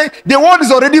don't want that. The world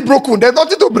is already broken. There's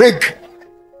nothing to break.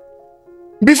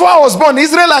 Before I was born,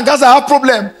 Israel and Gaza have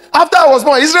problem. After I was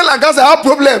born, Israel and Gaza have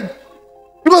problem.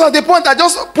 Because at the point I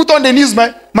just put on the news,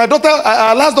 my daughter,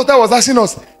 our last daughter was asking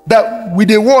us that with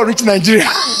the war reach Nigeria,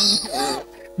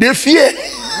 they fear.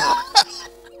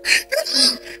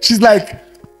 She's like,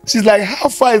 how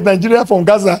far is Nigeria from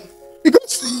Gaza?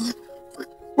 Because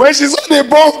when she saw the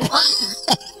bomb,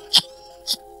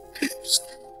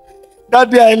 that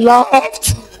day I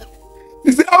laughed.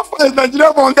 She said, how far is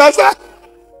Nigeria from Gaza?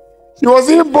 She was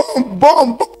in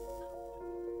bomb.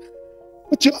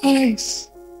 Put your eyes.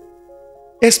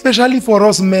 Especially for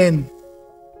us men.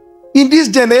 In this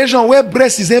generation where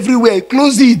breast is everywhere,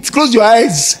 close it. Close your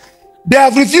eyes. They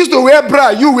have refused to wear bra.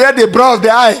 You wear the bra of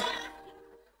the eye.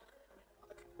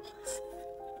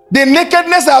 The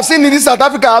nakedness I have seen in this South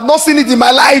Africa, I have not seen it in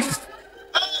my life.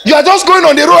 You are just going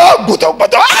on the road.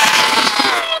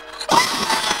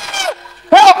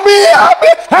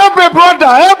 Help me,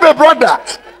 brother.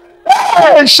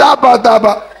 Hey,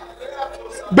 Shabba.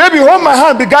 Baby, hold my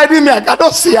hand, be guiding me. I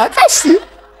can't see.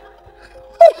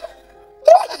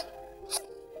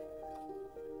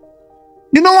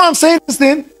 You know why I'm saying this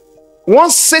thing?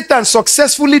 Once Satan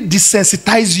successfully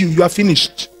desensitizes you, you are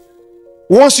finished.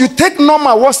 Once you take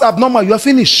normal what's abnormal, you are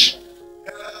finished.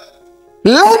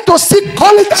 Learn to see,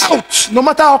 call it out, no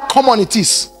matter how common it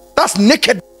is. That's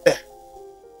naked.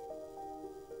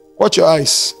 Watch your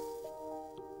eyes.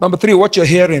 Number 3, watch your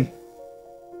hearing.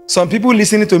 Some people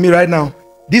listening to me right now,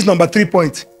 this number 3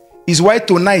 point is why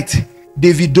tonight,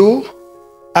 Davido,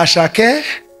 Ashake,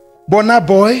 Burna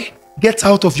Boy, get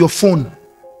out of your phone.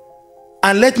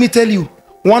 And let me tell you,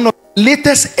 one of the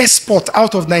latest exports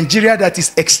out of Nigeria that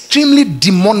is extremely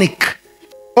demonic,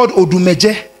 called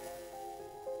Odumeje.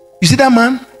 You see that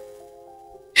man?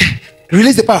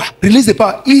 Release the power.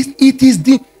 It is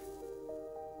the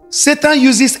Satan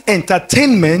uses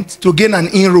entertainment to gain an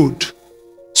inroad.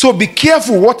 So be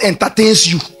careful what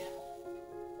entertains you.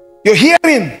 Your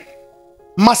hearing,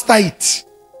 master it.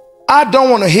 I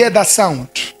don't want to hear that sound.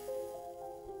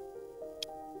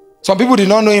 Some people did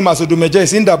not know him as Odumeje.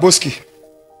 It's in Daboski.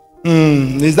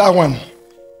 Is that one?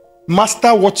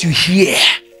 Master what you hear.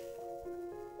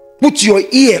 Put your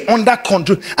ear under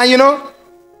control. And you know,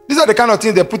 these are the kind of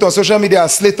things they put on social media and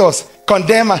slate us.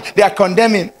 Condemn. They are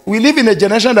condemning. We live in a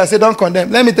generation that say don't condemn.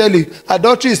 Let me tell you,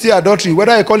 adultery is still adultery,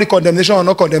 whether you call it condemnation or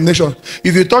not condemnation.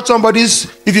 If you touch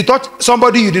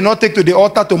somebody you did not take to the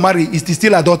altar to marry, it's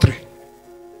still adultery.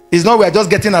 It's not we are just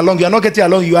getting along. You are not getting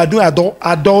along. You are doing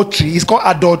adultery. It's called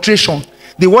adulteration.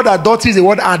 The word adultery is the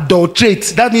word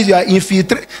adulterate. That means you are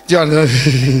infiltrate.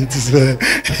 It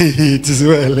is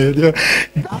well.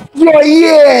 Your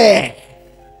ear.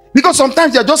 Because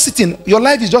sometimes you are just sitting. Your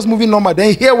life is just moving normal. Then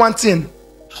you hear one thing.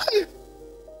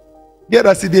 Yeah,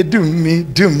 that's it. They do me.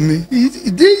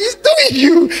 He's doing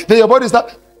you. Then your body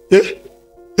start.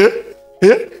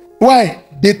 Why?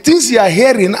 The things you are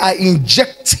hearing are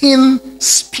injecting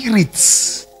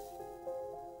spirits.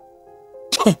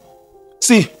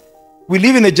 See, we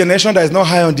live in a generation that is not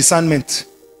high on discernment.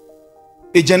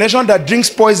 A generation that drinks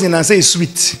poison and says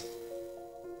sweet.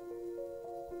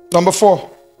 Number 4,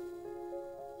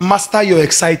 master your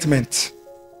excitement.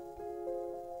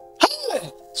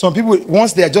 Some people,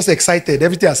 once they are just excited,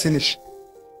 everything is finished.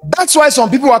 That's why some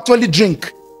people actually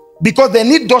drink. Because they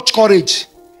need Dutch courage.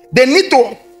 They need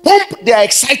to pump their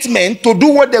excitement to do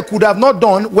what they could have not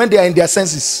done when they are in their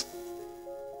senses.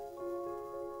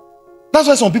 That's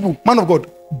why some people, man of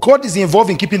God is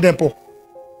involved in keeping them poor.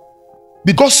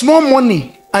 Because small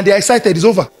money and they are excited is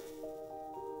over.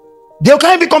 They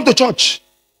can't even come to church.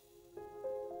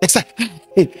 Excited.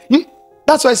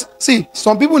 That's why, see,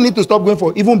 some people need to stop going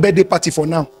for even birthday party for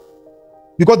now.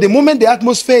 Because the moment the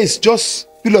atmosphere is just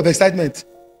full of excitement,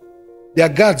 their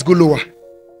guards go lower.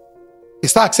 They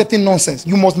start accepting nonsense.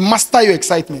 You must master your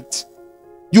excitement.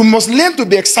 You must learn to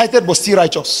be excited but still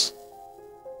righteous.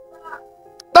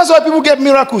 That's why people get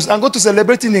miracles and go to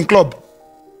celebrating in club.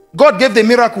 God gave the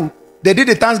miracle. They did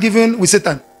the thanksgiving with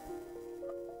Satan.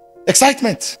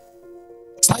 Excitement.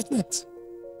 Excitement.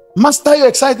 Master, you're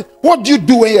excited. What do you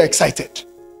do when you're excited?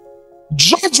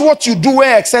 Judge what you do when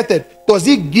you're excited. Does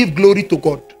it give glory to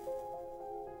God?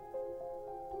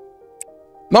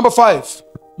 Number 5,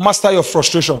 master your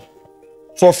frustration.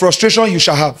 For frustration you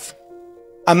shall have.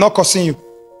 I'm not cursing you.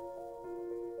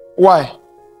 Why?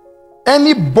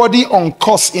 Anybody on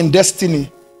course in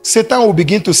destiny, Satan will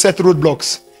begin to set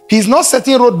roadblocks. He's not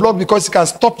setting roadblocks because he can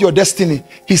stop your destiny.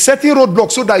 He's setting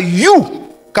roadblocks so that you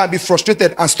can be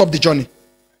frustrated and stop the journey.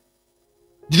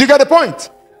 Did you get the point?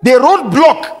 The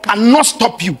roadblock cannot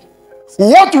stop you.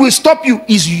 What will stop you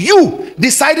is you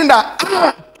deciding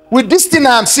that with this thing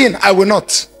I am seeing, I will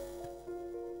not.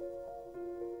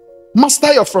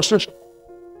 Master your frustration.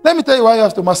 Let me tell you why you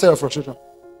have to master your frustration.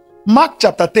 Mark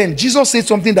chapter 10, Jesus said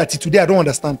something that today I don't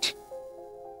understand.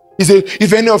 He said,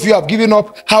 if any of you have given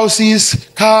up houses,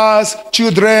 cars,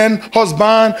 children,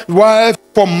 husband, wife,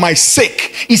 for my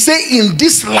sake, he said, in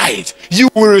this life, you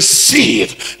will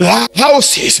receive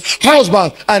houses,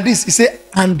 husband, and this, he said,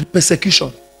 and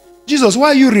persecution. Jesus, why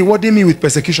are you rewarding me with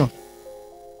persecution?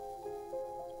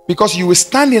 Because you will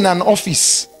stand in an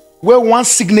office where one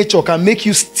signature can make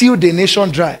you steal the nation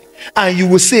dry. And you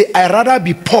will say, I'd rather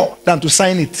be poor than to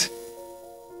sign it.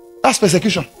 That's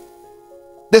persecution.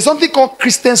 There's something called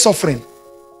Christian suffering.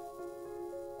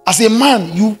 As a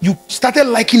man, you started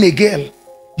liking a girl.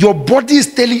 Your body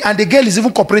is telling, and the girl is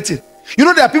even cooperating. You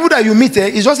know, there are people that you meet,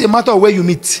 it's just a matter of where you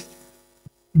meet.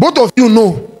 Both of you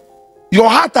know. Your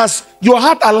heart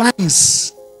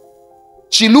aligns.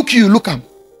 She look you look him.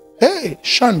 Hey,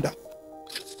 Shanda.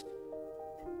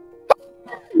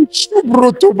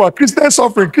 Christian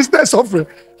suffering, Christian suffering.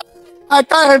 I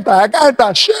can't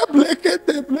enter.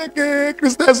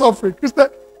 Christian suffering, Christian.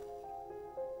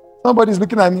 Somebody's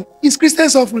looking at me. It's Christian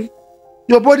suffering.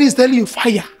 Your body is telling you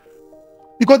fire.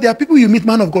 Because there are people you meet,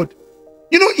 man of God.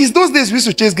 You know, it's those days we used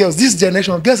to chase girls. This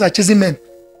generation, girls are chasing men.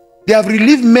 They have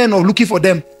relieved men of looking for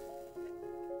them.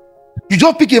 You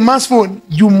just pick a man's phone.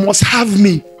 You must have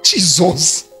me.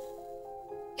 Jesus.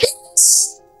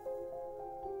 Yes.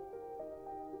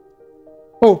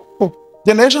 Oh.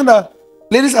 Generation that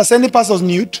ladies are sending pastors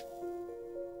nude.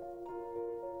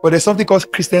 But there's something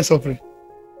called Christian suffering.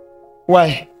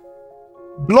 Why?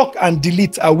 Block and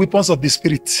delete are weapons of the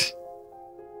spirit.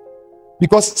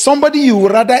 Because somebody you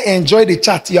would rather enjoy the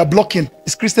chat, you are blocking.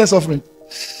 It's Christian suffering.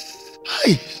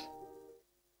 Hi.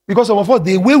 Because of course,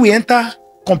 the way we enter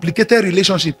complicated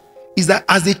relationship is that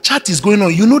as the chat is going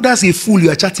on, you know that's a fool you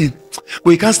are chatting.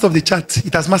 But you can't stop the chat.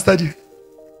 It has mastered you.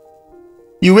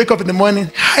 You wake up in the morning.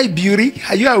 Hi, beauty.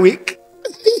 Are you awake?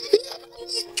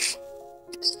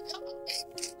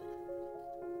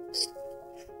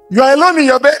 You are alone in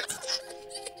your bed.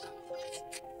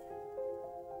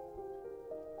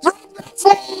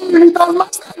 It has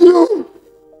mastered you.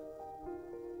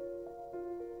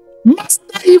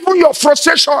 Master even your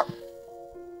frustration.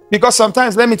 Because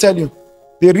sometimes, let me tell you,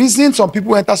 the reason some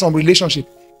people enter some relationship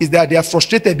is that they are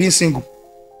frustrated being single.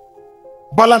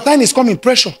 Valentine is coming.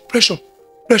 Pressure.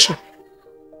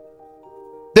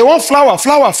 They want flower.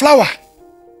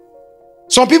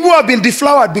 Some people have been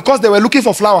deflowered because they were looking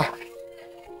for flower.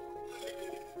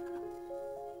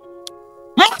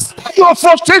 Master your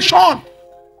frustration.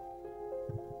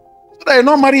 So that you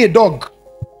not marry a dog.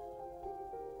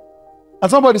 And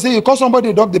somebody say, you call somebody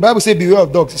a dog, the Bible says beware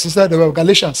of dogs. It's inside the word,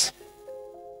 Galatians.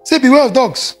 Say beware of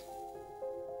dogs.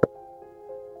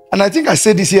 And I think I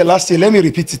said this here last year. Let me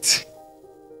repeat it.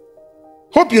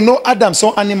 Hope you know Adam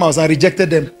saw animals and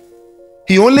rejected them.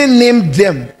 He only named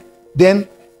them, then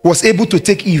was able to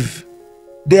take Eve.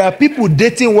 There are people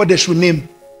dating what they should name.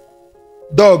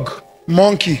 Dog,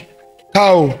 monkey,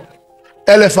 cow,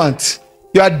 elephant.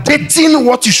 You are dating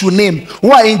what you should name.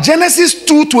 Why? In Genesis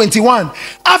 2:21,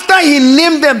 after he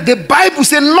named them, the Bible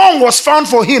said none was found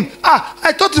for him.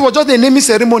 I thought it was just a naming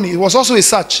ceremony. It was also a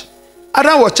search.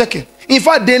 Adam was checking. In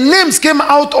fact, the names came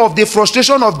out of the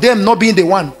frustration of them not being the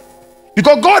one.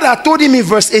 Because God had told him in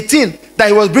verse 18 that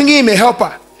he was bringing him a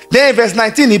helper. Then in verse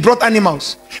 19, he brought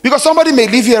animals. Because somebody may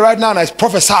live here right now and I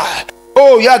prophesy.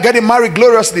 Oh, you are getting married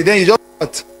gloriously. Then you just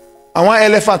what? I want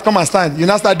elephant, come and stand. You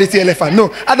now start dating elephant.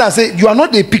 No, Adam said, you are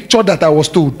not the picture that I was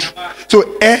told.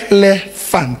 So,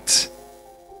 elephant.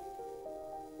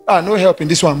 No help in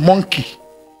this one. Monkey.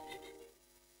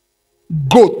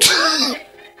 Goat.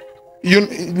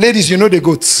 Ladies, you know the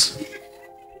goats.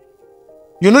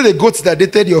 You know the goats that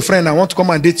dated your friend and want to come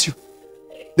and date you.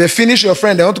 They finish your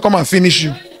friend, they want to come and finish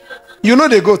you. You know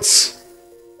the goats.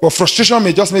 But frustration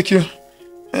may just make you,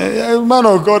 Man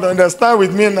of God, understand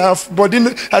with me now. Body,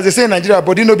 as they say in Nigeria,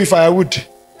 body no be firewood.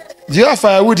 Do you have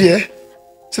firewood here?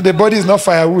 So the body is not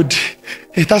firewood.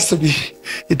 It has to be.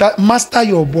 Master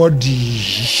your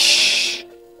body.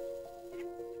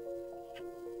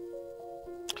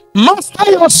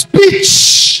 Master your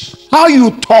speech. How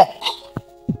you talk.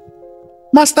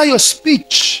 Master your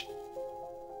speech.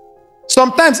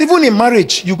 Sometimes, even in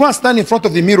marriage, you go and stand in front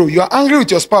of the mirror. You are angry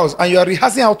with your spouse and you are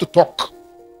rehearsing how to talk.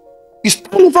 You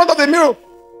stand in front of the mirror.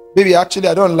 Baby, actually,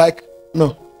 I don't like.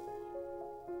 No.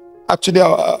 Actually,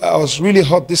 I was really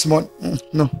hot this morning.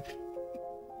 No.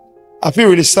 I feel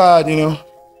really sad, you know.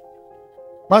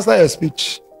 Master your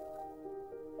speech.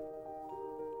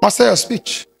 Master your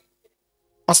speech.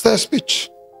 Master your speech.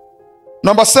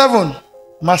 Number 7,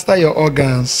 master your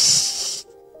organs.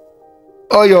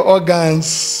 All your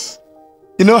organs.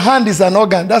 You know, hand is an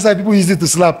organ. That's why people use it to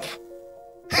slap.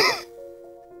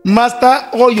 Master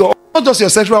all your, not just your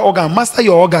sexual organ, master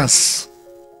your organs.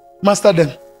 Master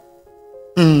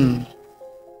them.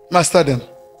 Master them.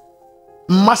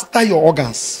 Master your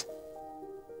organs.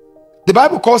 The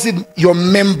Bible calls it your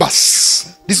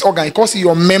members. This organ, it calls it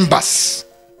your members.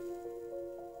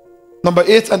 Number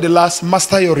 8 and the last,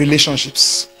 master your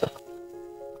relationships.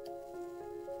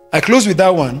 I close with that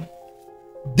one.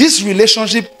 This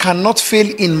relationship cannot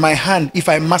fail in my hand if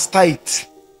I master it.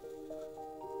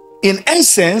 In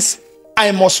essence,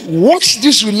 I must watch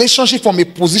this relationship from a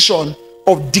position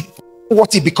of dictating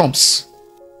what it becomes.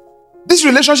 This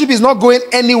relationship is not going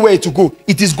anywhere to go.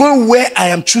 It is going where I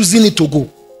am choosing it to go.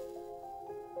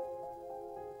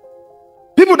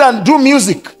 People that do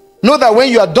music know that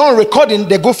when you are done recording,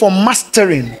 they go for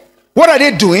mastering. What are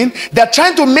they doing? They're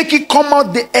trying to make it come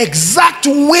out the exact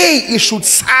way it should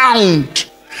sound.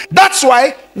 That's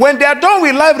why when they are done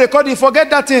with live recording, forget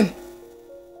that thing.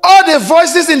 All the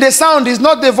voices in the sound is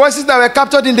not the voices that were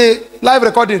captured in the live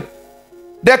recording.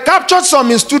 They captured some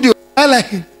in studio.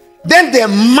 Then they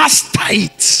master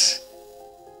it.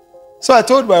 So I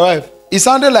told my wife, it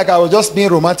sounded like I was just being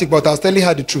romantic, but I was telling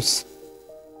her the truth.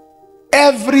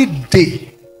 Every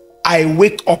day I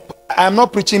wake up. I'm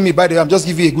not preaching me, by the way, I'm just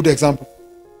giving you a good example.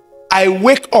 I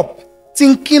wake up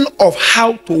thinking of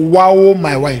how to wow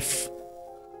my wife.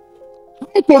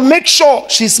 How to make sure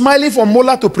she's smiling from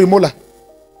molar to premolar.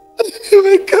 Oh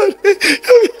my God.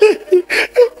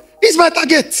 It's my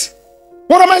target.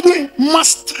 What am I doing?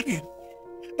 Mastering.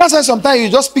 That's why sometimes you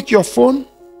just pick your phone,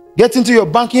 get into your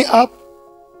banking app,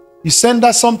 you send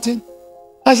her something.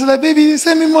 I said, like, baby, you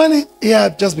send me money. Yeah,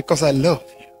 just because I love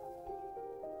you.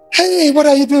 Hey, what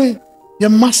are you doing? You're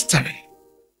mastering.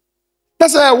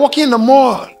 That's why I walk in the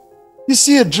mall. You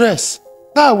see a dress.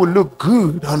 That will look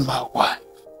good on my wife.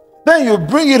 Then you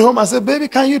bring it home and say, baby,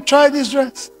 can you try this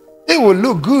dress? It will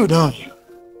look good on you.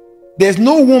 There's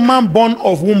no woman born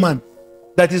of woman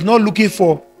that is not looking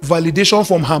for validation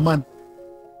from her man.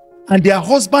 And their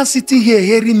husband sitting here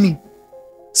hearing me.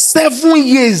 7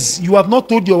 years, you have not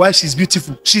told your wife she's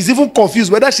beautiful. She's even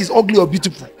confused whether she's ugly or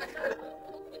beautiful.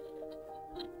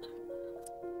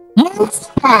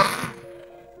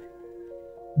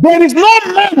 There is no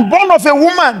man born of a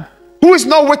woman who is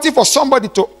not waiting for somebody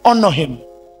to honor him.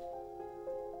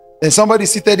 Then somebody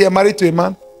seated there married to a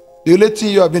man. The only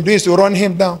thing you have been doing is to run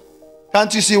him down.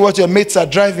 Can't you see what your mates are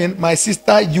driving? My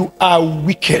sister, you are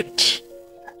wicked.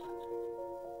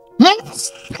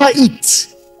 Master it.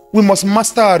 We must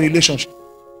master our relationship.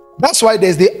 That's why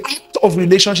there's the act of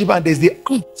relationship and there's the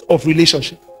art of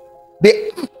relationship.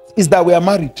 The act is that we are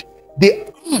married.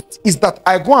 The art is that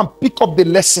I go and pick up the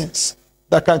lessons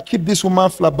that can keep this woman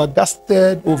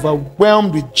flabbergasted,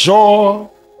 overwhelmed with joy. You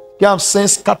know what I'm saying?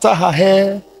 Scatter her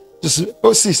hair. Just,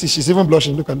 oh, see, she's even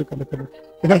blushing. Look at.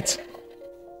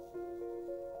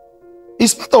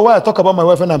 It's part of why I talk about my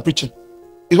wife when I'm preaching.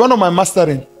 It's one of my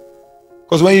mastering.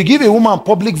 Because when you give a woman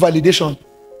public validation,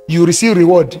 you receive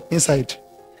reward inside.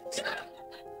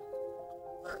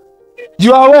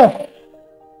 You are aware?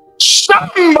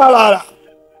 Shambalala.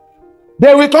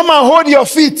 They will come and hold your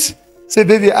feet. Say,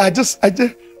 baby,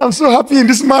 I'm so happy in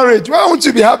this marriage. Why won't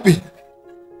you be happy?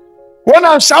 When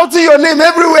I'm shouting your name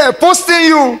everywhere, posting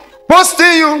you,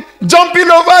 jumping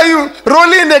over you,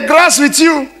 rolling in the grass with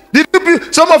you.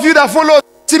 Some of you that follow,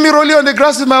 see me rolling on the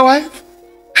grass with my wife?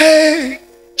 Hey,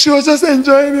 she was just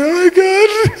enjoying it. Oh my God.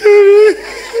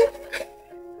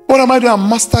 What am I doing? I'm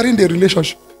mastering the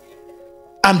relationship.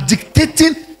 I'm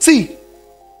dictating. See,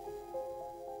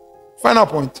 final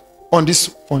point on this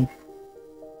point.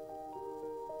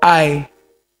 I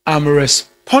am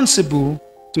responsible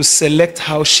to select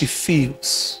how she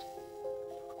feels.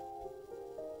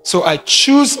 So I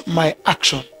choose my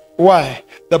action. Why?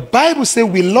 The Bible says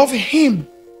we love him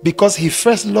because he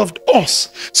first loved us.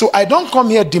 So I don't come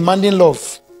here demanding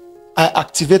love. I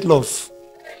activate love.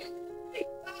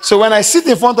 So when I sit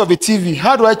in front of a TV,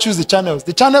 how do I choose the channels?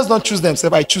 The channels don't choose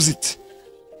themselves, I choose it.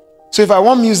 So if I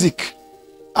want music,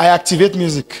 I activate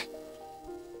music.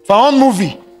 If I want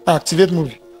movie, I activate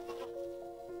movie.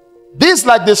 This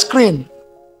like the screen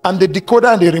and the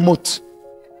decoder and the remote.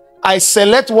 I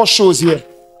select what shows here.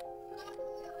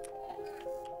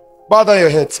 Bow down your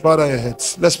heads, bow down your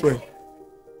heads. Let's pray.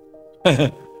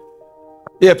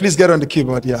 Yeah, please get on the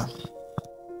keyboard, yeah.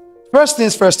 First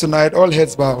things first tonight, all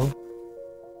heads bow.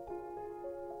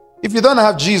 If you don't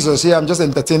have Jesus here, I'm just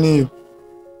entertaining you.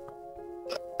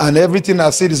 And everything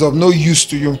I've said is of no use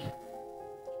to you.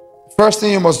 First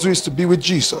thing you must do is to be with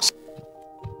Jesus.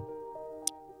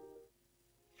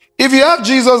 If you have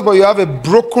Jesus, but you have a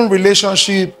broken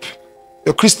relationship,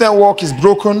 your Christian walk is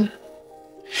broken,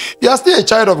 you are still a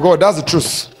child of God, that's the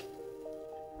truth.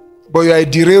 But you are a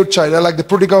derailed child, you're like the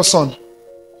prodigal son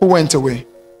who went away.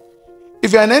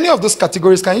 If you're in any of those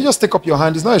categories, can you just take up your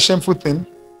hand? It's not a shameful thing.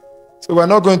 So we're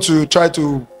not going to try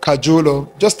to cajole or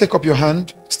just take up your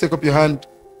hand. Just take up your hand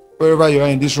wherever you are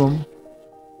in this room.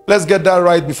 Let's get that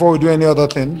right before we do any other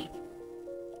thing.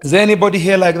 Is there anybody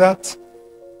here like that?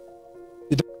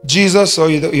 You don't have Jesus, or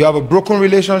you have a broken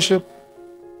relationship?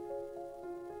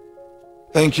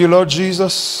 Thank you, Lord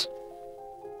Jesus.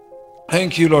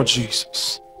 Thank you, Lord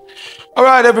Jesus. All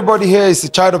right, everybody here is a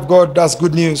child of God. That's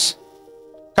good news.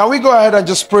 Can we go ahead and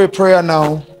just pray a prayer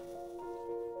now?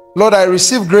 Lord, I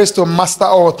receive grace to master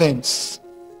all things.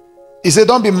 He said,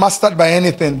 don't be mastered by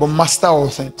anything, but master all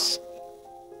things.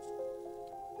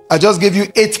 I just gave you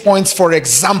 8 points for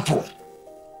example.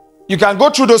 You can go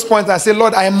through those points and say,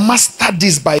 Lord, I mastered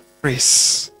this by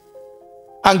grace.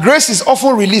 And grace is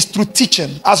often released through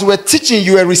teaching. As we're teaching,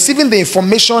 you are receiving the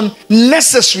information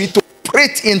necessary to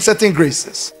operate in certain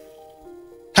graces.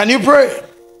 Can you pray?